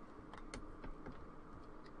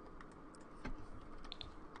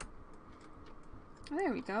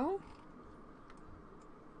 There we go.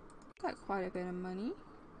 Got quite a bit of money.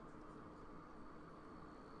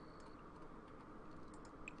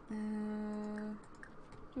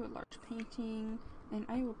 Do a large painting, and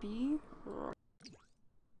I will be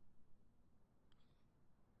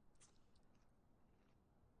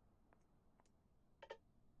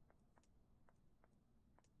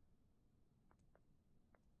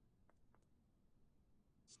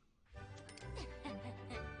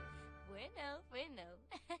bueno.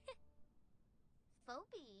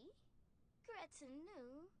 Phoebe, Gretinu,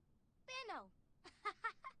 Benno.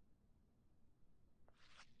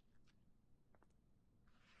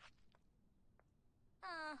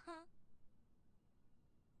 Uh-huh.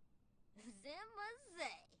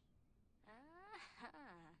 Zimmaze.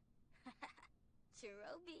 Uh-huh.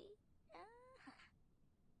 Cherobi. Uh-huh.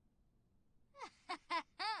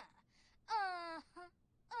 Uh-huh.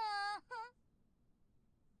 Uh-huh.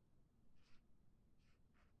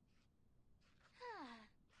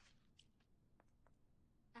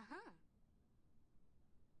 Uh-huh.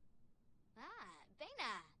 Ah,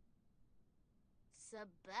 Bena.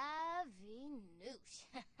 Sabavinoosh.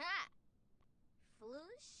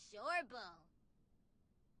 Flushorbo.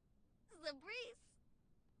 Zabrice.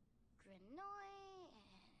 Granoy.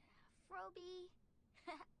 Froby.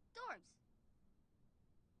 Dorms.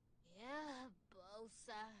 Yeah,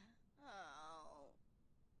 Bosa. Oh.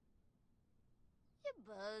 Yeah,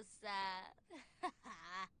 Bosa.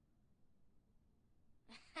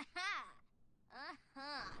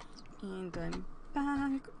 Uh-huh. and I'm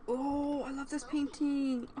back. Oh, I love this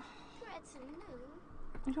painting. Oh,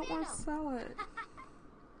 I don't want to sell it.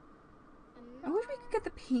 I wish we could get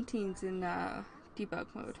the paintings in debug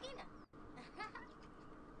mode.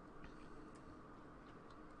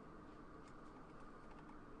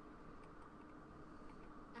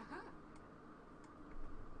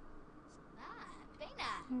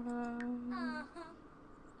 Okay,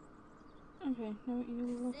 no, you're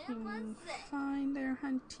looking fine there,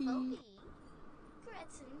 hunty.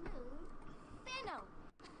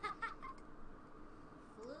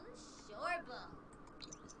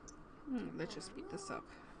 Let's just speed this up.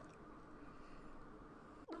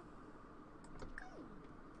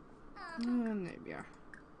 And there we are.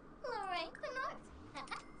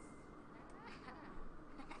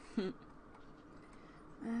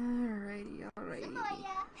 Alrighty, alrighty.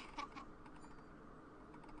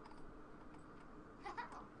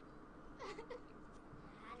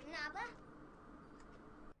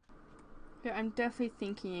 Yeah, I'm definitely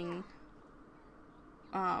thinking,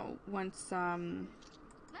 once,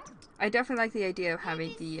 I definitely like the idea of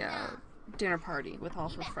having the, dinner party with all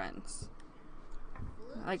her friends.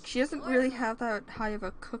 Like, she doesn't really have that high of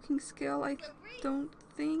a cooking skill, I don't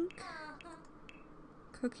think.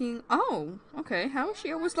 Cooking, oh, okay, how is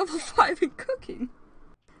she almost level 5 in cooking?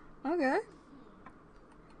 Okay.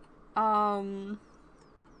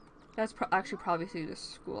 That's actually probably through the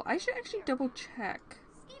school. I should actually double check.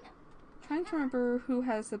 Trying to remember who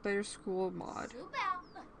has the better school mod.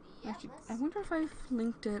 Actually, I wonder if I've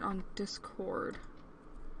linked it on Discord.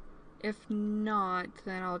 If not,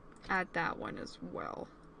 then I'll add that one as well.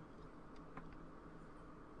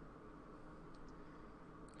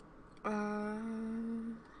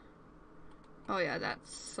 Oh yeah,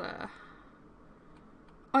 that's,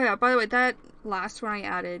 oh yeah, by the way, that last one I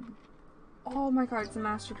added, oh my god, it's a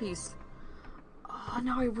masterpiece. Oh,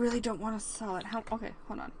 no, I really don't want to sell it. Okay,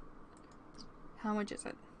 hold on. How much is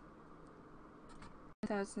it?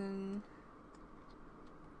 1,000.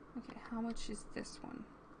 Okay, how much is this one?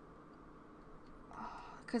 Oh,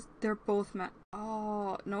 because they're both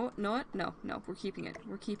oh, no, we're keeping it.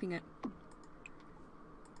 We're keeping it.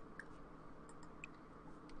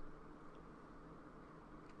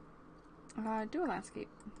 Do a landscape.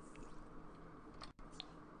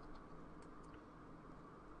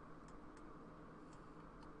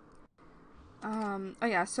 Oh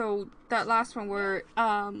yeah, so that last one where,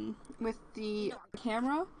 with the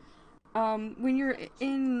camera, when you're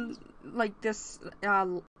in, like, this,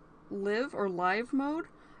 live or live mode,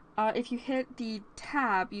 if you hit the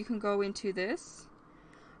tab, you can go into this.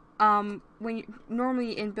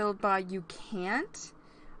 Normally in build by, you can't,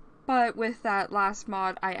 but with that last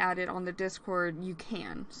mod I added on the Discord, you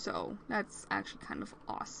can, so that's actually kind of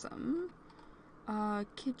awesome.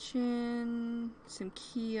 Kitchen, some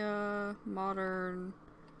Kia, modern.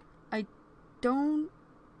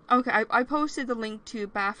 Okay, I posted the link to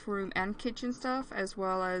bathroom and kitchen stuff, as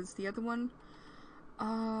well as the other one.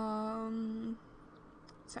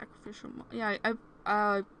 Sacrificial, yeah,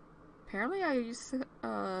 apparently I used to,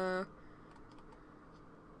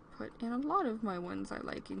 put in a lot of my ones I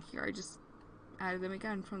like in here. I just added them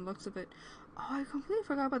again from the looks of it. Oh, I completely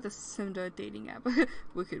forgot about the Simda dating app.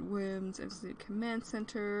 Wicked Whims, Instant Command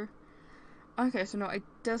Center. Okay, so no, it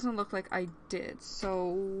doesn't look like I did.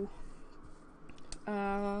 So,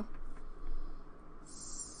 SimC,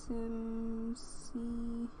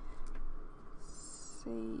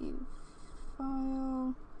 save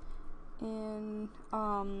file, and,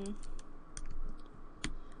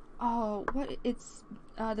 oh, what, it's,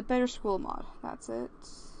 the Better School mod, that's it.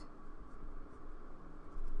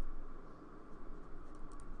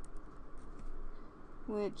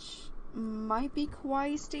 Which might be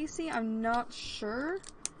Kawaii Stacy, I'm not sure,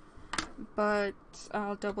 but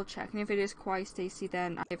I'll double check, and if it is Kawaii Stacy,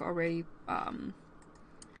 then I've already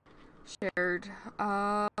shared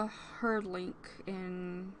her link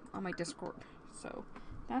on my Discord, so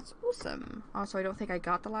that's awesome. Also, I don't think I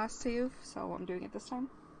got the last save, so I'm doing it this time.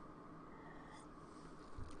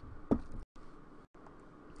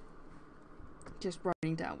 Just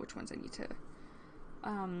writing down which ones I need to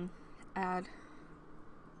add.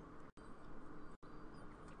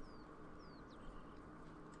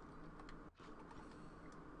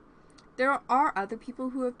 There are other people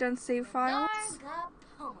who have done save files.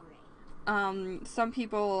 Some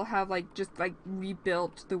people have, like, just, like,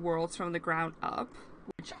 rebuilt the worlds from the ground up,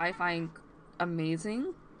 which I find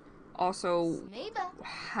amazing. Also,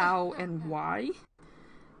 how and why.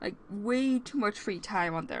 Like, way too much free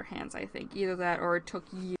time on their hands, I think. Either that or it took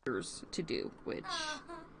years to do, which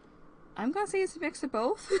I'm gonna say it's a mix of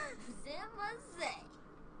both.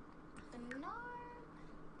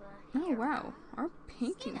 Oh, wow. Our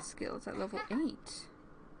painting skill is at level 8.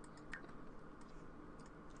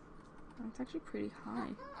 That's actually pretty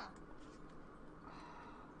high.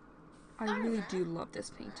 I really do love this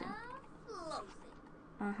painting.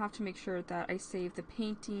 I have to make sure that I save the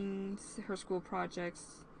paintings, her school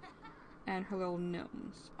projects, and her little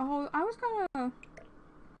gnomes. Oh, I was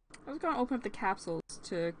I was gonna open up the capsules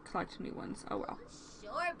to collect new ones. Oh well.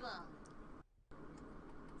 Sure bone.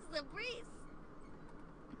 The breeze.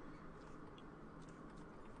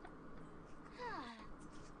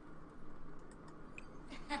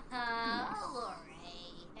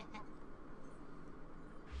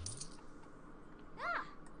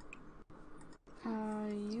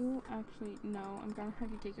 You actually, no, I'm gonna have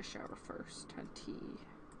you take a shower first, hunty.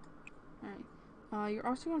 Alright. You're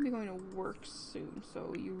also gonna be going to work soon,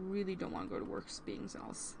 so you really don't want to go to work being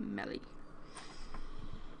all smelly.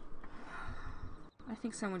 I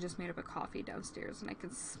think someone just made up a coffee downstairs and I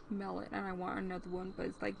can smell it and I want another one, but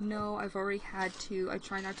it's like, no, I've already had two. I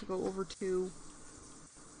try not to go over two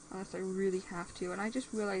unless I really have to. And I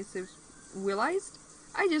just realized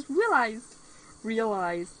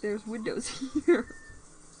realized there's windows here.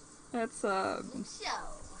 That's, I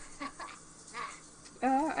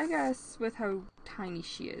guess with how tiny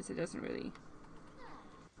she is, it doesn't really...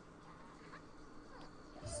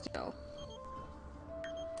 Still.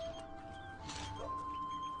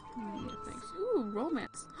 Thanks. Ooh,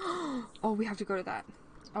 romance. Oh, we have to go to that.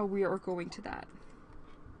 Oh, we are going to that.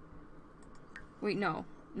 Wait, no.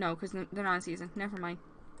 No, because they're not in season. Never mind.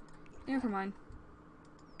 Never mind.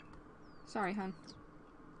 Sorry, hun.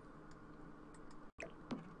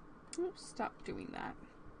 Oh, stop doing that.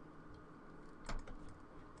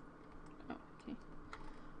 Oh, okay.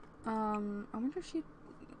 I wonder if she'd,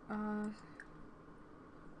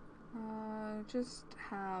 just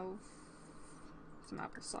have some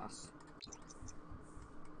applesauce.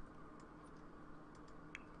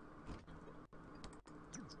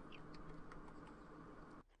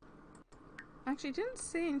 Actually, it didn't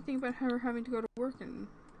say anything about her having to go to work, and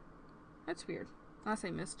that's weird. Unless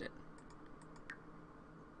I missed it.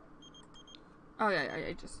 Oh yeah,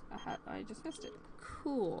 I just missed it.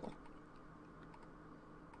 Cool.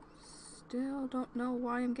 Still don't know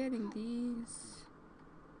why I'm getting these.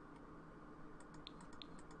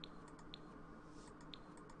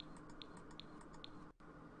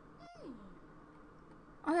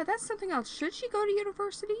 Oh yeah, that's something else. Should she go to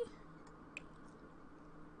university?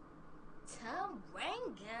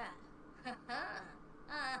 Tamranga.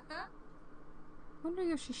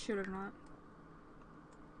 Wondering if she should or not.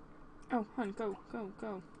 Oh, hun, go, go,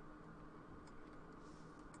 go.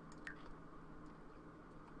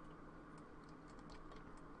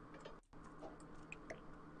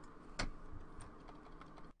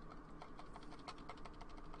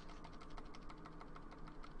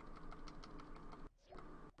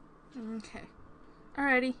 Okay.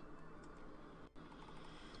 Alrighty.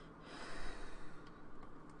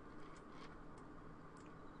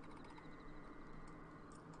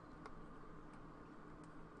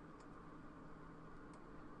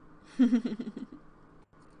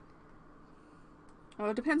 Well,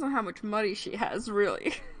 it depends on how much money she has,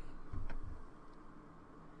 really.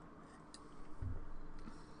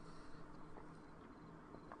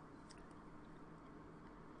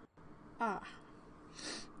 Ah.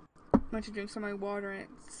 I went to drink some of my water and it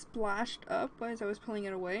splashed up as I was pulling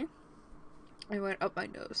it away. It went up my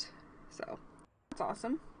nose. So, that's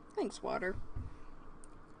awesome. Thanks, water.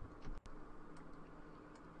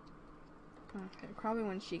 Okay, probably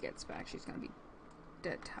when she gets back, she's gonna be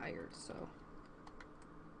dead tired, so...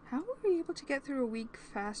 How were we able to get through a week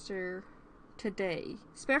faster today?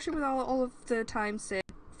 Especially with all of the times Sid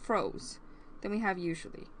froze than we have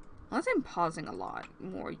usually. Unless I'm pausing a lot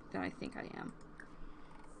more than I think I am.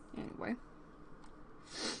 Anyway.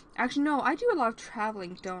 Actually, no, I do a lot of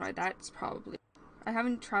traveling, don't I? That's probably... I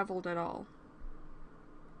haven't traveled at all.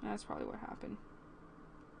 That's probably what happened.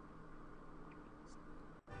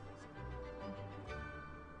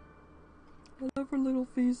 I love her little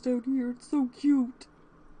face down here. It's so cute.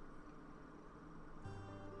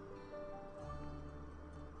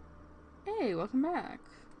 Hey, welcome back.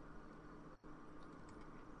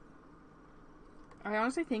 I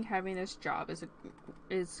honestly think having this job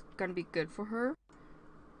is gonna be good for her.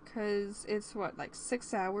 Cause it's what, like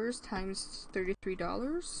 6 hours times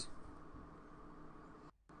 $33?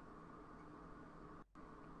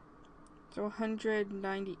 So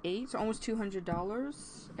 $198, so almost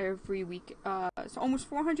 $200 every week. So almost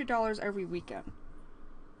 $400 every weekend.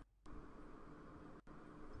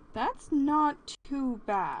 That's not too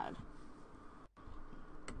bad.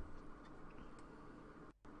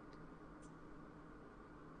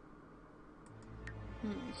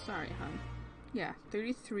 Sorry, hon. Yeah,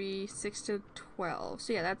 33, 6 to 12.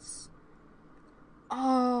 So yeah, that's...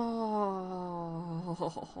 Oh...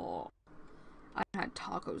 I haven't had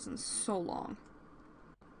tacos in so long.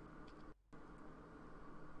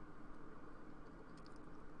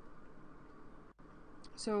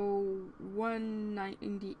 So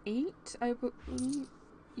 198, I believe.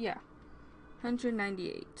 Yeah,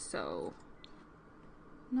 198. So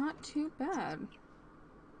not too bad.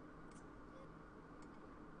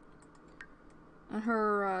 And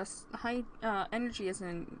her high energy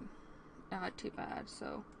isn't too bad,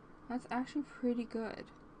 so that's actually pretty good.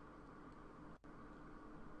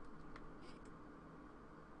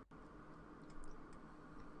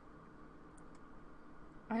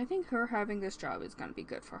 I think her having this job is gonna be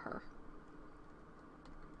good for her.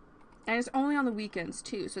 And it's only on the weekends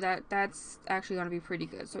too, so that's actually gonna be pretty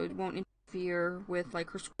good. So it won't interfere with like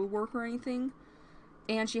her schoolwork or anything.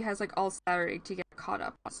 And she has like all Saturday to get caught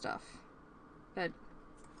up on stuff. But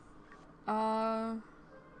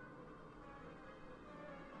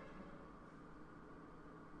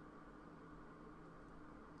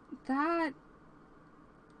that,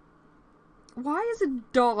 why is a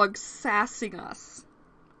dog sassing us?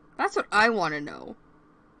 That's what I want to know.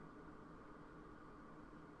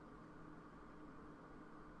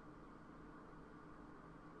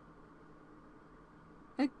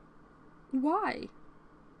 Like, why?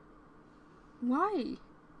 Why?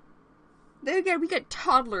 Then again, we get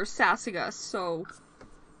toddlers sassing us, so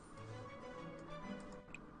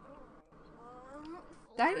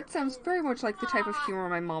that sounds very much like the type of humor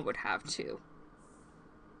my mom would have too.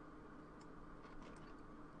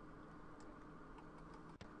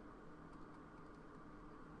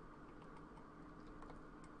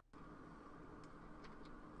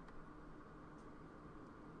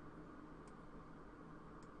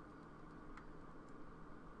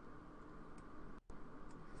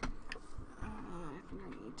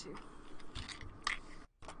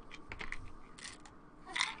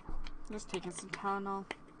 Just taking some Tylenol.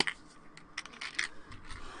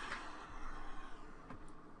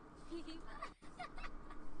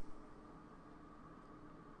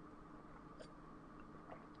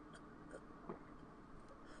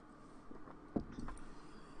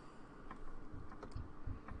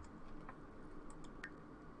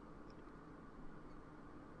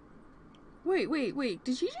 Wait.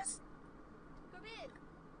 Did she just...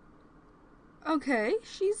 Okay,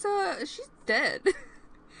 she's dead.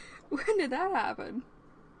 When did that happen?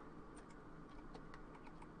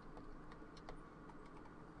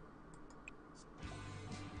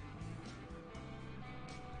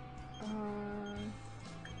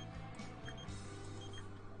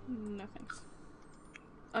 No thanks.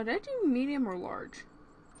 Oh, did I do medium or large?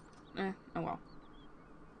 Oh well.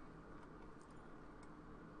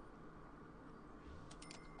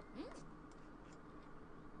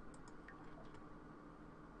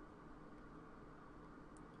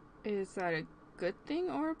 Is that a good thing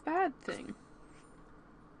or a bad thing?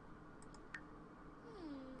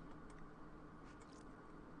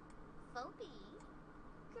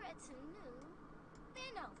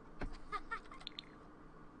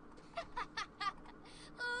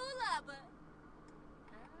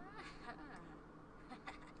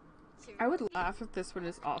 I would laugh if this one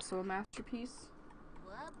is also a masterpiece.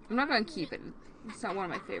 I'm not gonna keep it. It's not one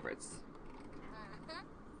of my favorites.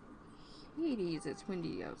 Hades, it's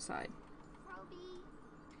windy outside.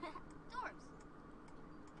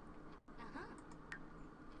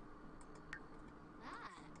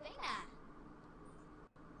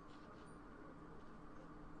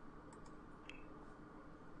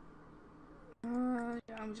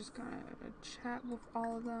 Yeah, I'm just gonna chat with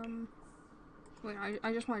all of them. Wait,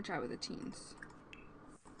 I just want to chat with the teens.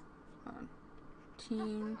 Hold on.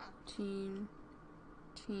 Teen.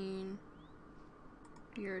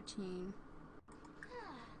 You're a teen.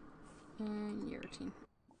 And you're a teen.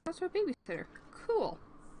 That's our babysitter. Cool.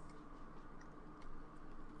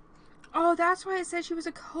 Oh, that's why it said she was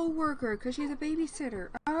a co-worker, because she's a babysitter.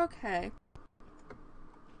 Okay.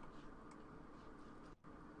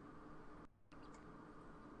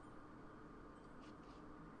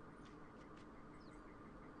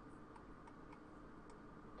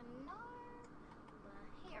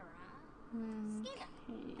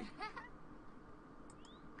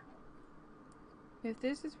 If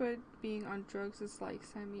this is what being on drugs is like,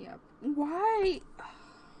 sign me up. Why?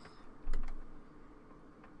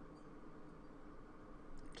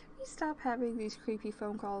 Can we stop having these creepy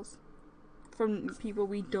phone calls from people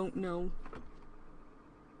we don't know?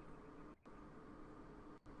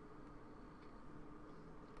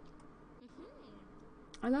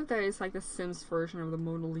 I love that it's like the Sims version of the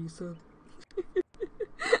Mona Lisa.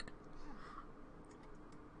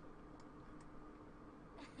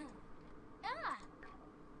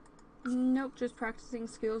 Nope, just practicing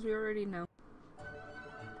skills we already know.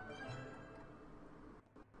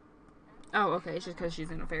 Oh, okay, it's just because she's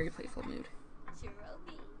in a very playful mood.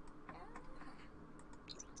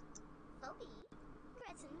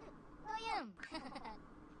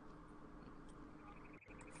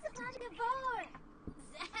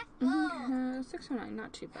 Mm-hmm. 609,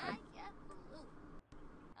 not too bad.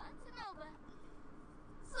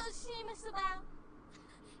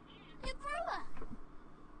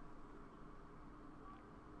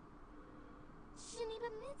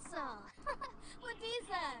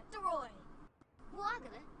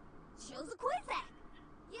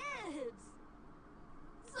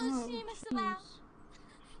 Oh, jeez.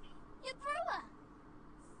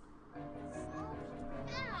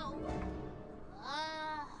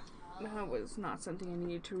 That was not something I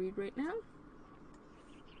needed to read right now.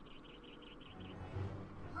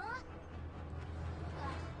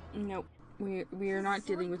 Nope. We are not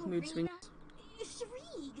dealing with mood swings.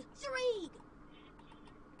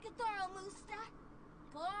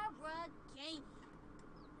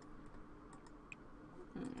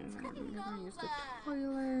 I'm gonna use the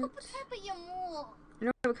toilet. I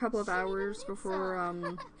know I have a couple of hours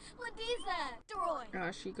before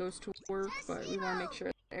she goes to work, but we want to make sure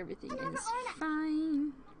that everything is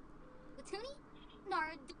fine.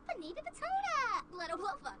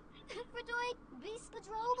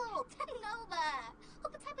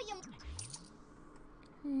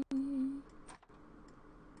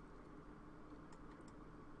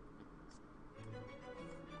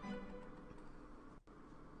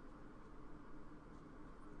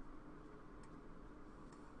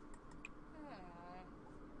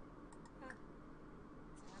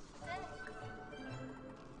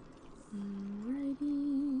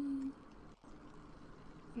 Alrighty.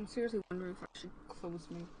 I'm seriously wondering if I should close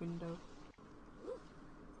my window.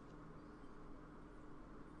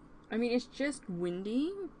 I mean, it's just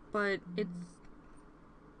windy, but it's...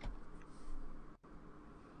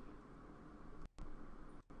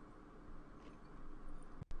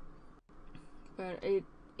 But it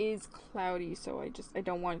is cloudy, so I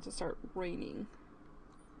don't want it to start raining.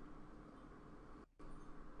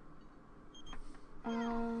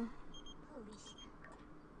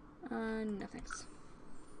 No thanks.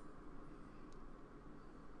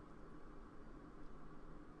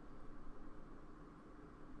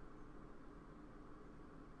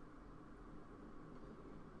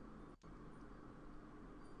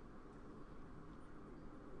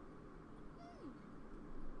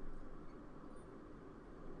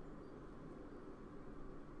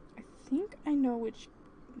 I think I know which...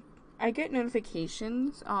 I get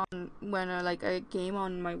notifications on when a game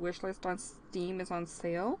on my wishlist on Steam is on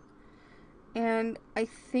sale. And I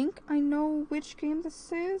think I know which game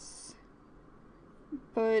this is.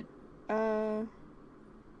 But,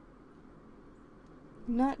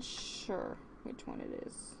 not sure which one it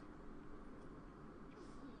is.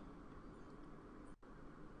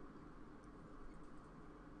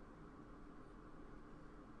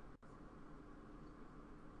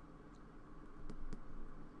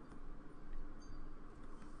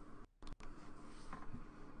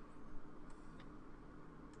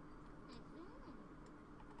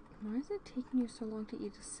 Why is it taking you so long to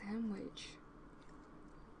eat a sandwich?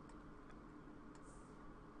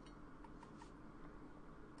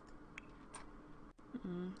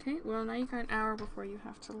 Okay, well now you got an hour before you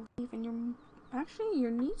have to leave, and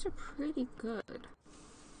your knees are pretty good.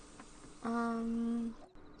 Oh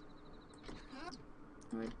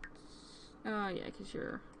yeah, because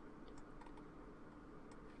you're...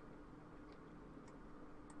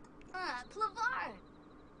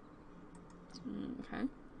 Okay.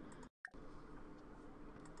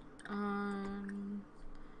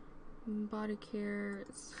 Body care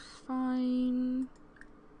is fine.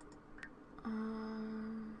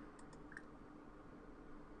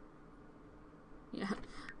 Yeah,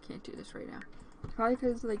 can't do this right now. Probably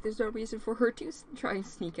because, there's no reason for her to try and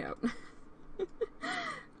sneak out.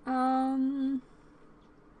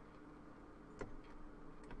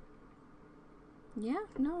 Yeah,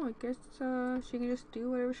 no, I guess, she can just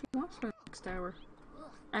do whatever she wants for the next hour.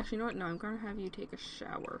 Actually, you know what? No, I'm gonna have you take a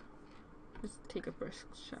shower. Just take a brisk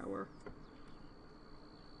shower.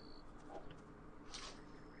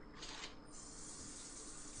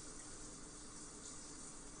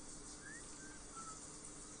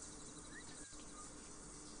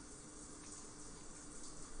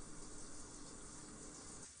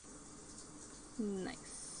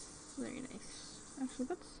 Nice. Very nice. Actually,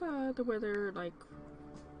 what's the weather like?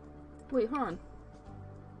 Wait, hold on.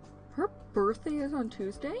 Her birthday is on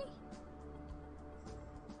Tuesday?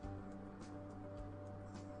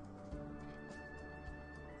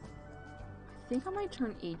 I think I might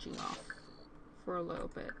turn aging off for a little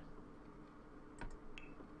bit.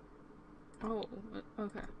 Oh,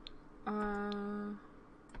 okay.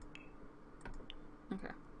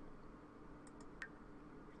 Okay.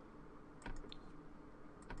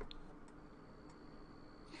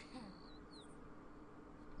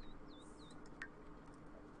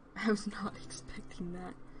 I was not expecting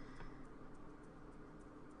that.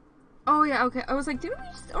 Oh yeah, okay. I was like, didn't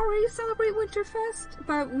we already celebrate Winterfest?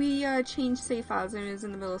 But we changed save files and it was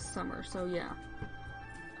in the middle of summer, so yeah.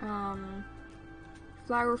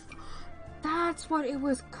 That's what it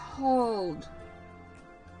was called.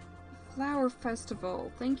 Flower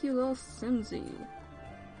Festival. Thank you, little Simsy.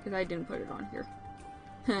 Because I didn't put it on here.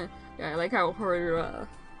 Yeah, I like how her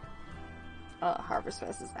Harvest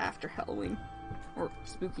Fest is after Halloween. Or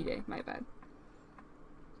Spooky Day, my bad.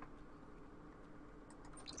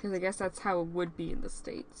 Because I guess that's how it would be in the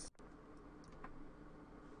States.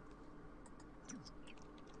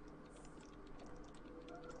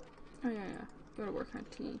 Oh yeah, yeah. Go to work on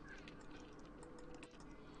tea.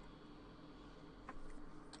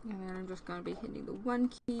 And then I'm just gonna be hitting the 1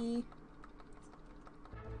 key.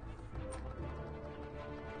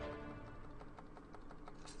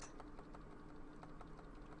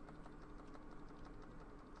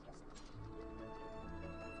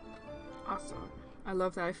 Awesome. I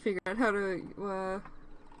love that I figured out how to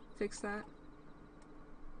fix that.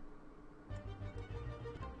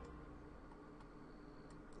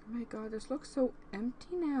 Oh my god, this looks so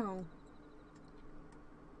empty now.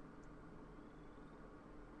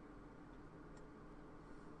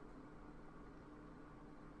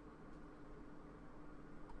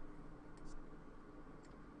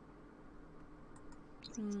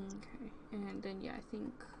 Okay, and then yeah, I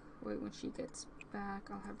think, wait, when she gets back,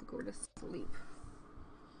 I'll have to go to sleep.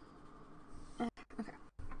 Okay.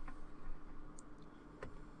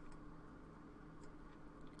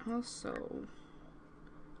 Also,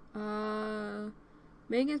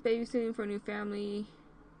 Megan's babysitting for a new family.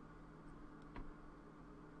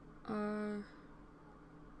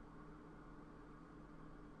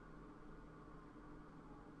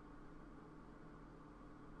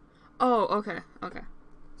 Oh, okay, okay.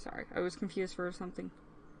 Sorry, I was confused for something.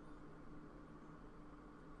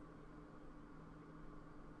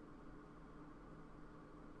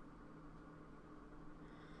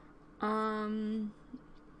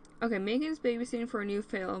 Okay, Megan's babysitting for a new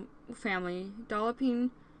family.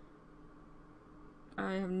 Dolloping,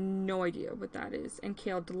 I have no idea what that is. And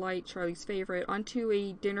Kale Delight, Charlie's favorite, onto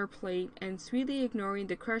a dinner plate and sweetly ignoring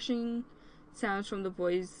the crushing sounds from the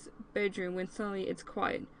boys' bedroom when suddenly it's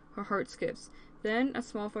quiet. Her heart skips. Then a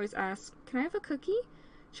small voice asks, "Can I have a cookie?"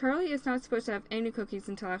 Charlie is not supposed to have any cookies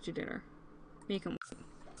until after dinner. Make him wait.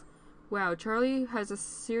 Wow, Charlie has a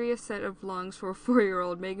serious set of lungs for a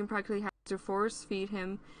 4-year-old. Megan practically has to force feed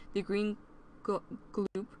him the green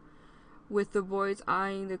gloop, with the boys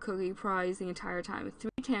eyeing the cookie prize the entire time.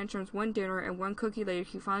 3 tantrums, 1 dinner, and 1 cookie later,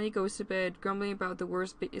 he finally goes to bed, grumbling about the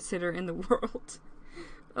worst babysitter in the world.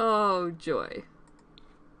 Oh, joy.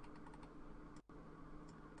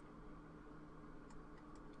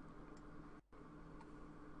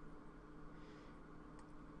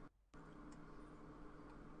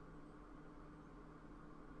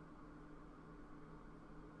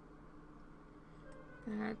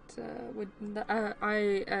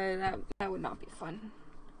 That would not be fun.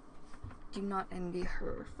 Do not envy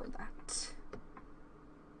her for that.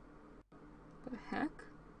 The heck?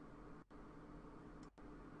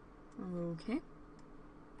 Okay.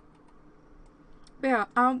 But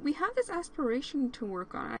yeah, we have this aspiration to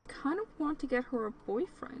work on. I kind of want to get her a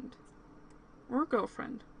boyfriend or a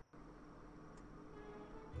girlfriend.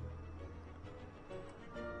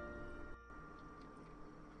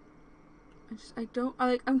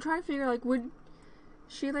 I'm trying to figure, like, would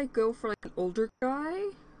she, like, go for, like, an older guy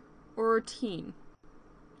or a teen?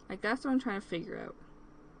 Like, that's what I'm trying to figure out.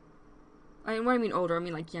 When I mean older, I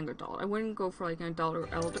mean, like, young adult. I wouldn't go for, like, an adult or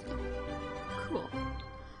elder. Cool.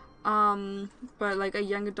 But, like, a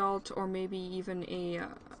young adult or maybe even a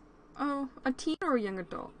teen or a young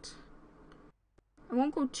adult. I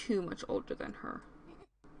won't go too much older than her.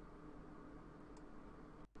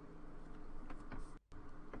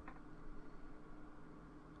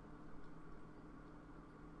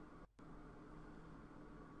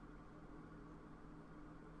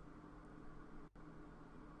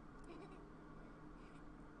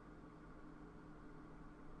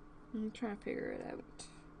 I'm trying to figure it out.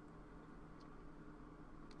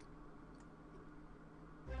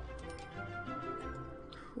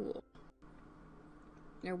 Cool.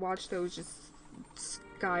 Now watch those just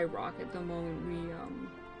skyrocket the moment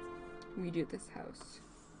we do this house.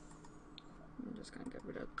 I'm just gonna get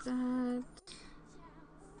rid of that.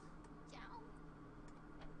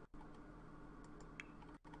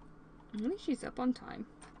 At least she's up on time.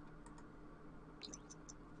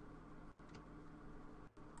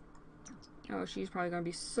 Oh, she's probably gonna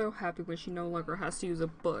be so happy when she no longer has to use a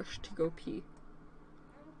bush to go pee.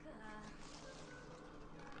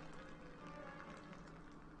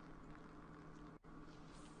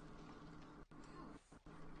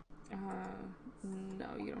 No,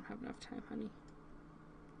 you don't have enough time, honey.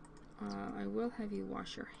 I will have you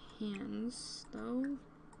wash your hands, though.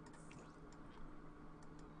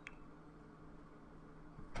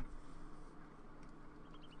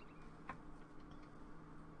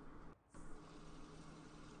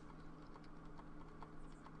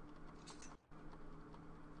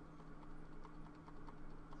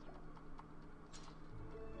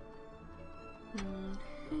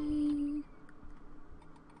 Okay.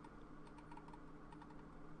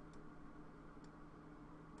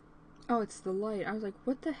 Oh, it's the light. I was like,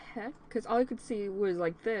 what the heck? Because all I could see was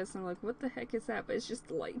like this. And I'm like, what the heck is that? But it's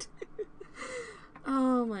just light.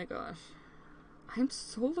 Oh my gosh. I'm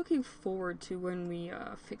so looking forward to when we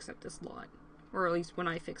fix up this lot. Or at least when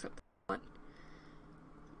I fix up the lot.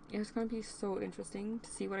 It's going to be so interesting to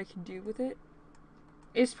see what I can do with it.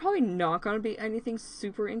 It's probably not going to be anything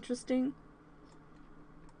super interesting.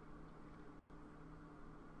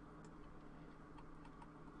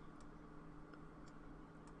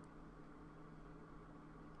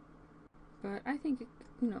 But I think,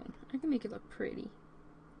 you know, I can make it look pretty.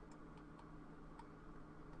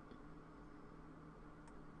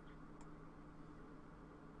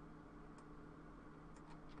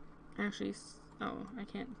 Actually, oh, I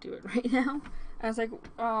can't do it right now. I was like,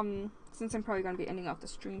 since I'm probably gonna be ending off the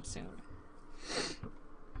stream soon,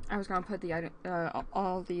 I was gonna put the item,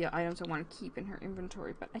 all the items I want to keep in her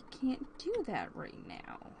inventory, but I can't do that right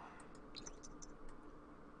now.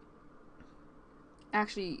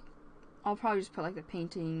 Actually, I'll probably just put like the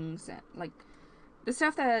paintings and like the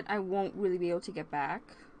stuff that I won't really be able to get back.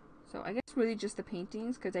 So I guess really just the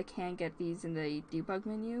paintings, because I can get these in the debug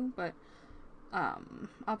menu, but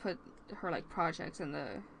I'll put her like projects and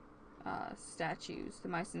the statues, the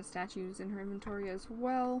mice and statues in her inventory as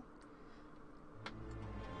well.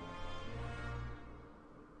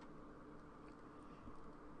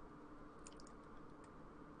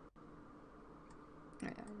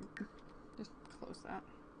 Yeah, just close that.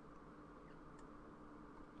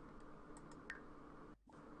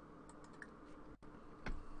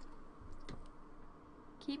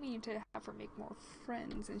 Keep meaning to have her make more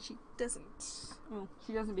friends, and she doesn't. Well,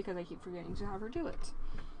 she doesn't because I keep forgetting to have her do it.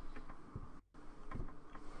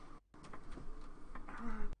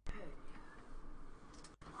 Okay.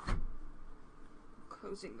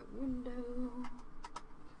 Closing the window.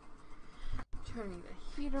 Turning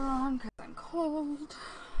the heater on because I'm cold.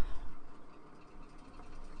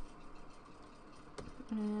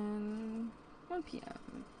 And 1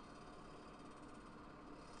 p.m.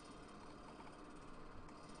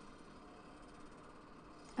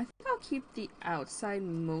 I think I'll keep the outside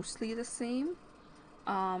mostly the same.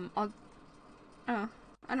 I don't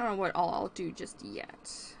know what all I'll do just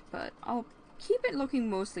yet, but I'll keep it looking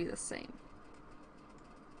mostly the same.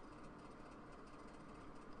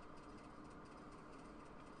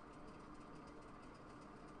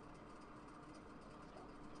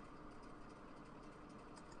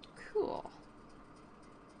 Cool.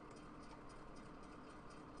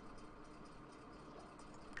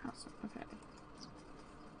 Awesome, okay.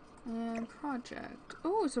 And project.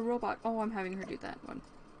 Oh, it's a robot. Oh, I'm having her do that one.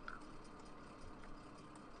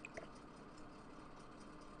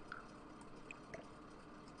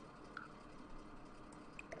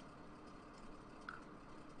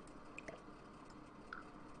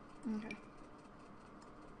 Okay.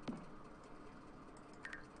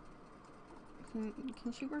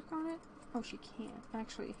 Can she work on it? Oh, she can't.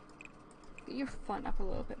 Actually, get your fun up a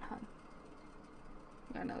little bit, hun.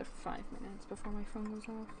 Got another 5 minutes before my phone goes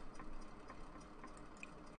off.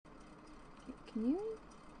 Can you?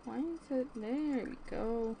 Why is it? There we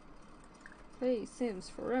go. Play Sims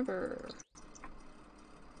forever.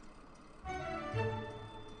 I'll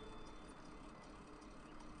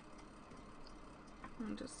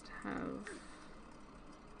just have...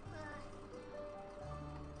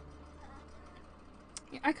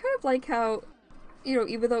 Yeah, I kind of like how, you know,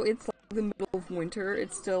 even though it's like the middle of winter,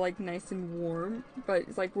 it's still like nice and warm, but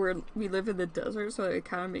it's like we live in the desert, so it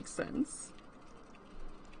kind of makes sense.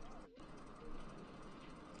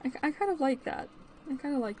 I kind of like that. I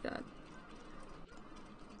kind of like that.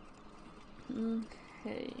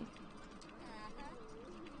 Okay.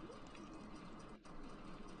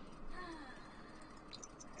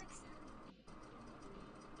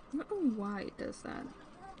 I don't know why it does that.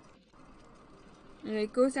 And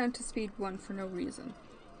it goes down to speed 1 for no reason.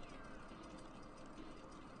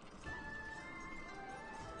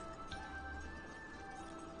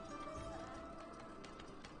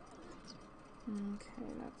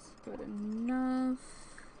 Okay, that's good enough.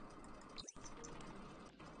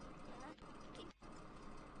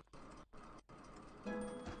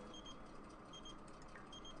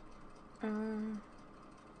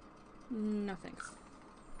 no thanks.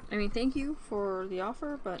 I mean, thank you for the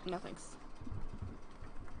offer, but no thanks.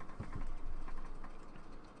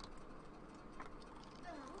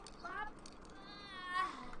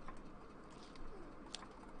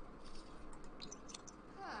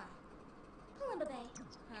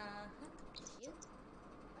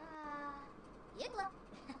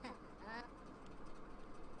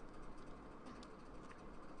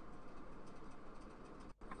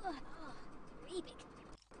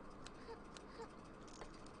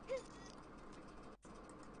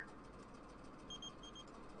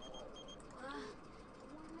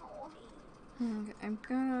 Okay, I'm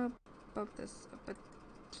gonna bump this up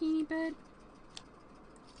a teeny bit.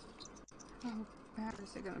 How bad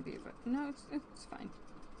is it gonna be? But no, it's fine.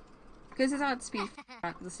 Because it's on speed,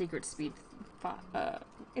 not the secret speed 5.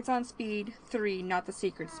 It's on speed 3, not the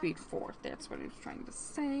secret speed 4. That's what I was trying to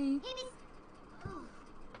say.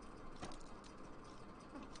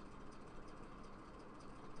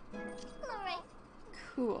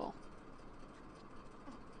 Cool.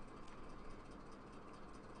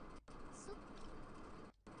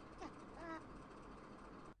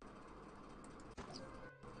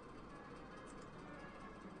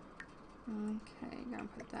 Okay, gonna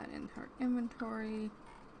put that in her inventory.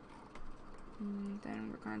 And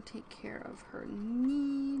then we're gonna take care of her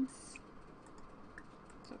needs.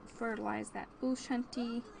 So fertilize that bull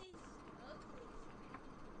shanty.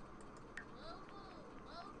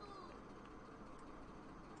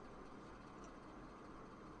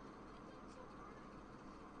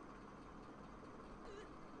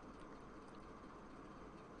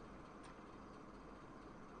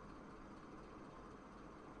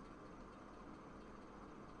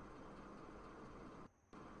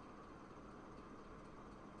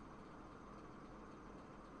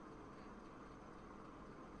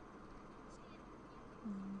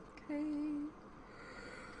 Okay.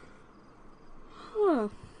 Oh,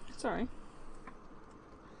 sorry.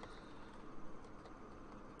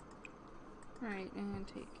 Alright, and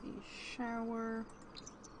take a shower.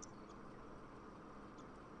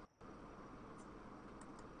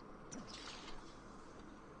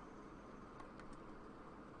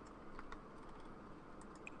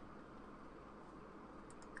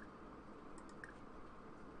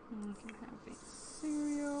 And can have a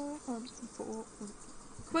cereal,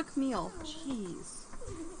 quick meal. Jeez.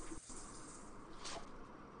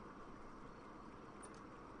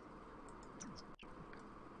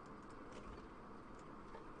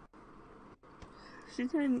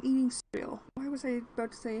 She's not even eating cereal. Why was I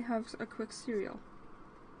about to say have a quick cereal?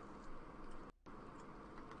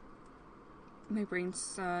 My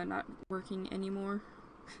brain's not working anymore.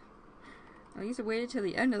 At least I waited till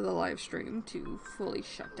the end of the live stream to fully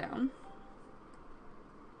shut down.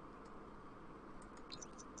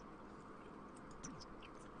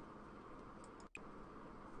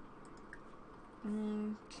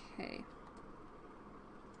 Okay.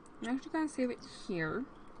 I'm actually gonna save it here.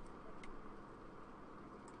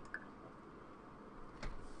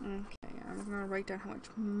 Okay, I'm gonna write down how much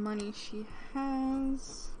money she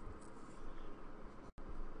has.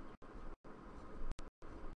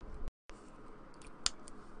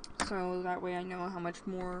 So that way I know how much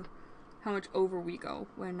over we go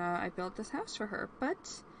when I build this house for her.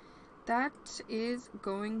 But that is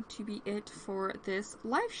going to be it for this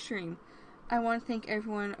live stream. I want to thank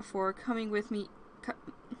everyone for coming with me.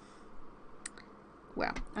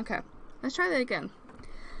 Well, okay. Let's try that again.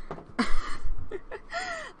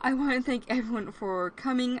 I want to thank everyone for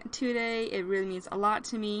coming today. It really means a lot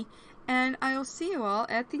to me. And I will see you all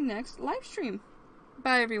at the next live stream.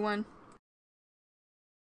 Bye, everyone.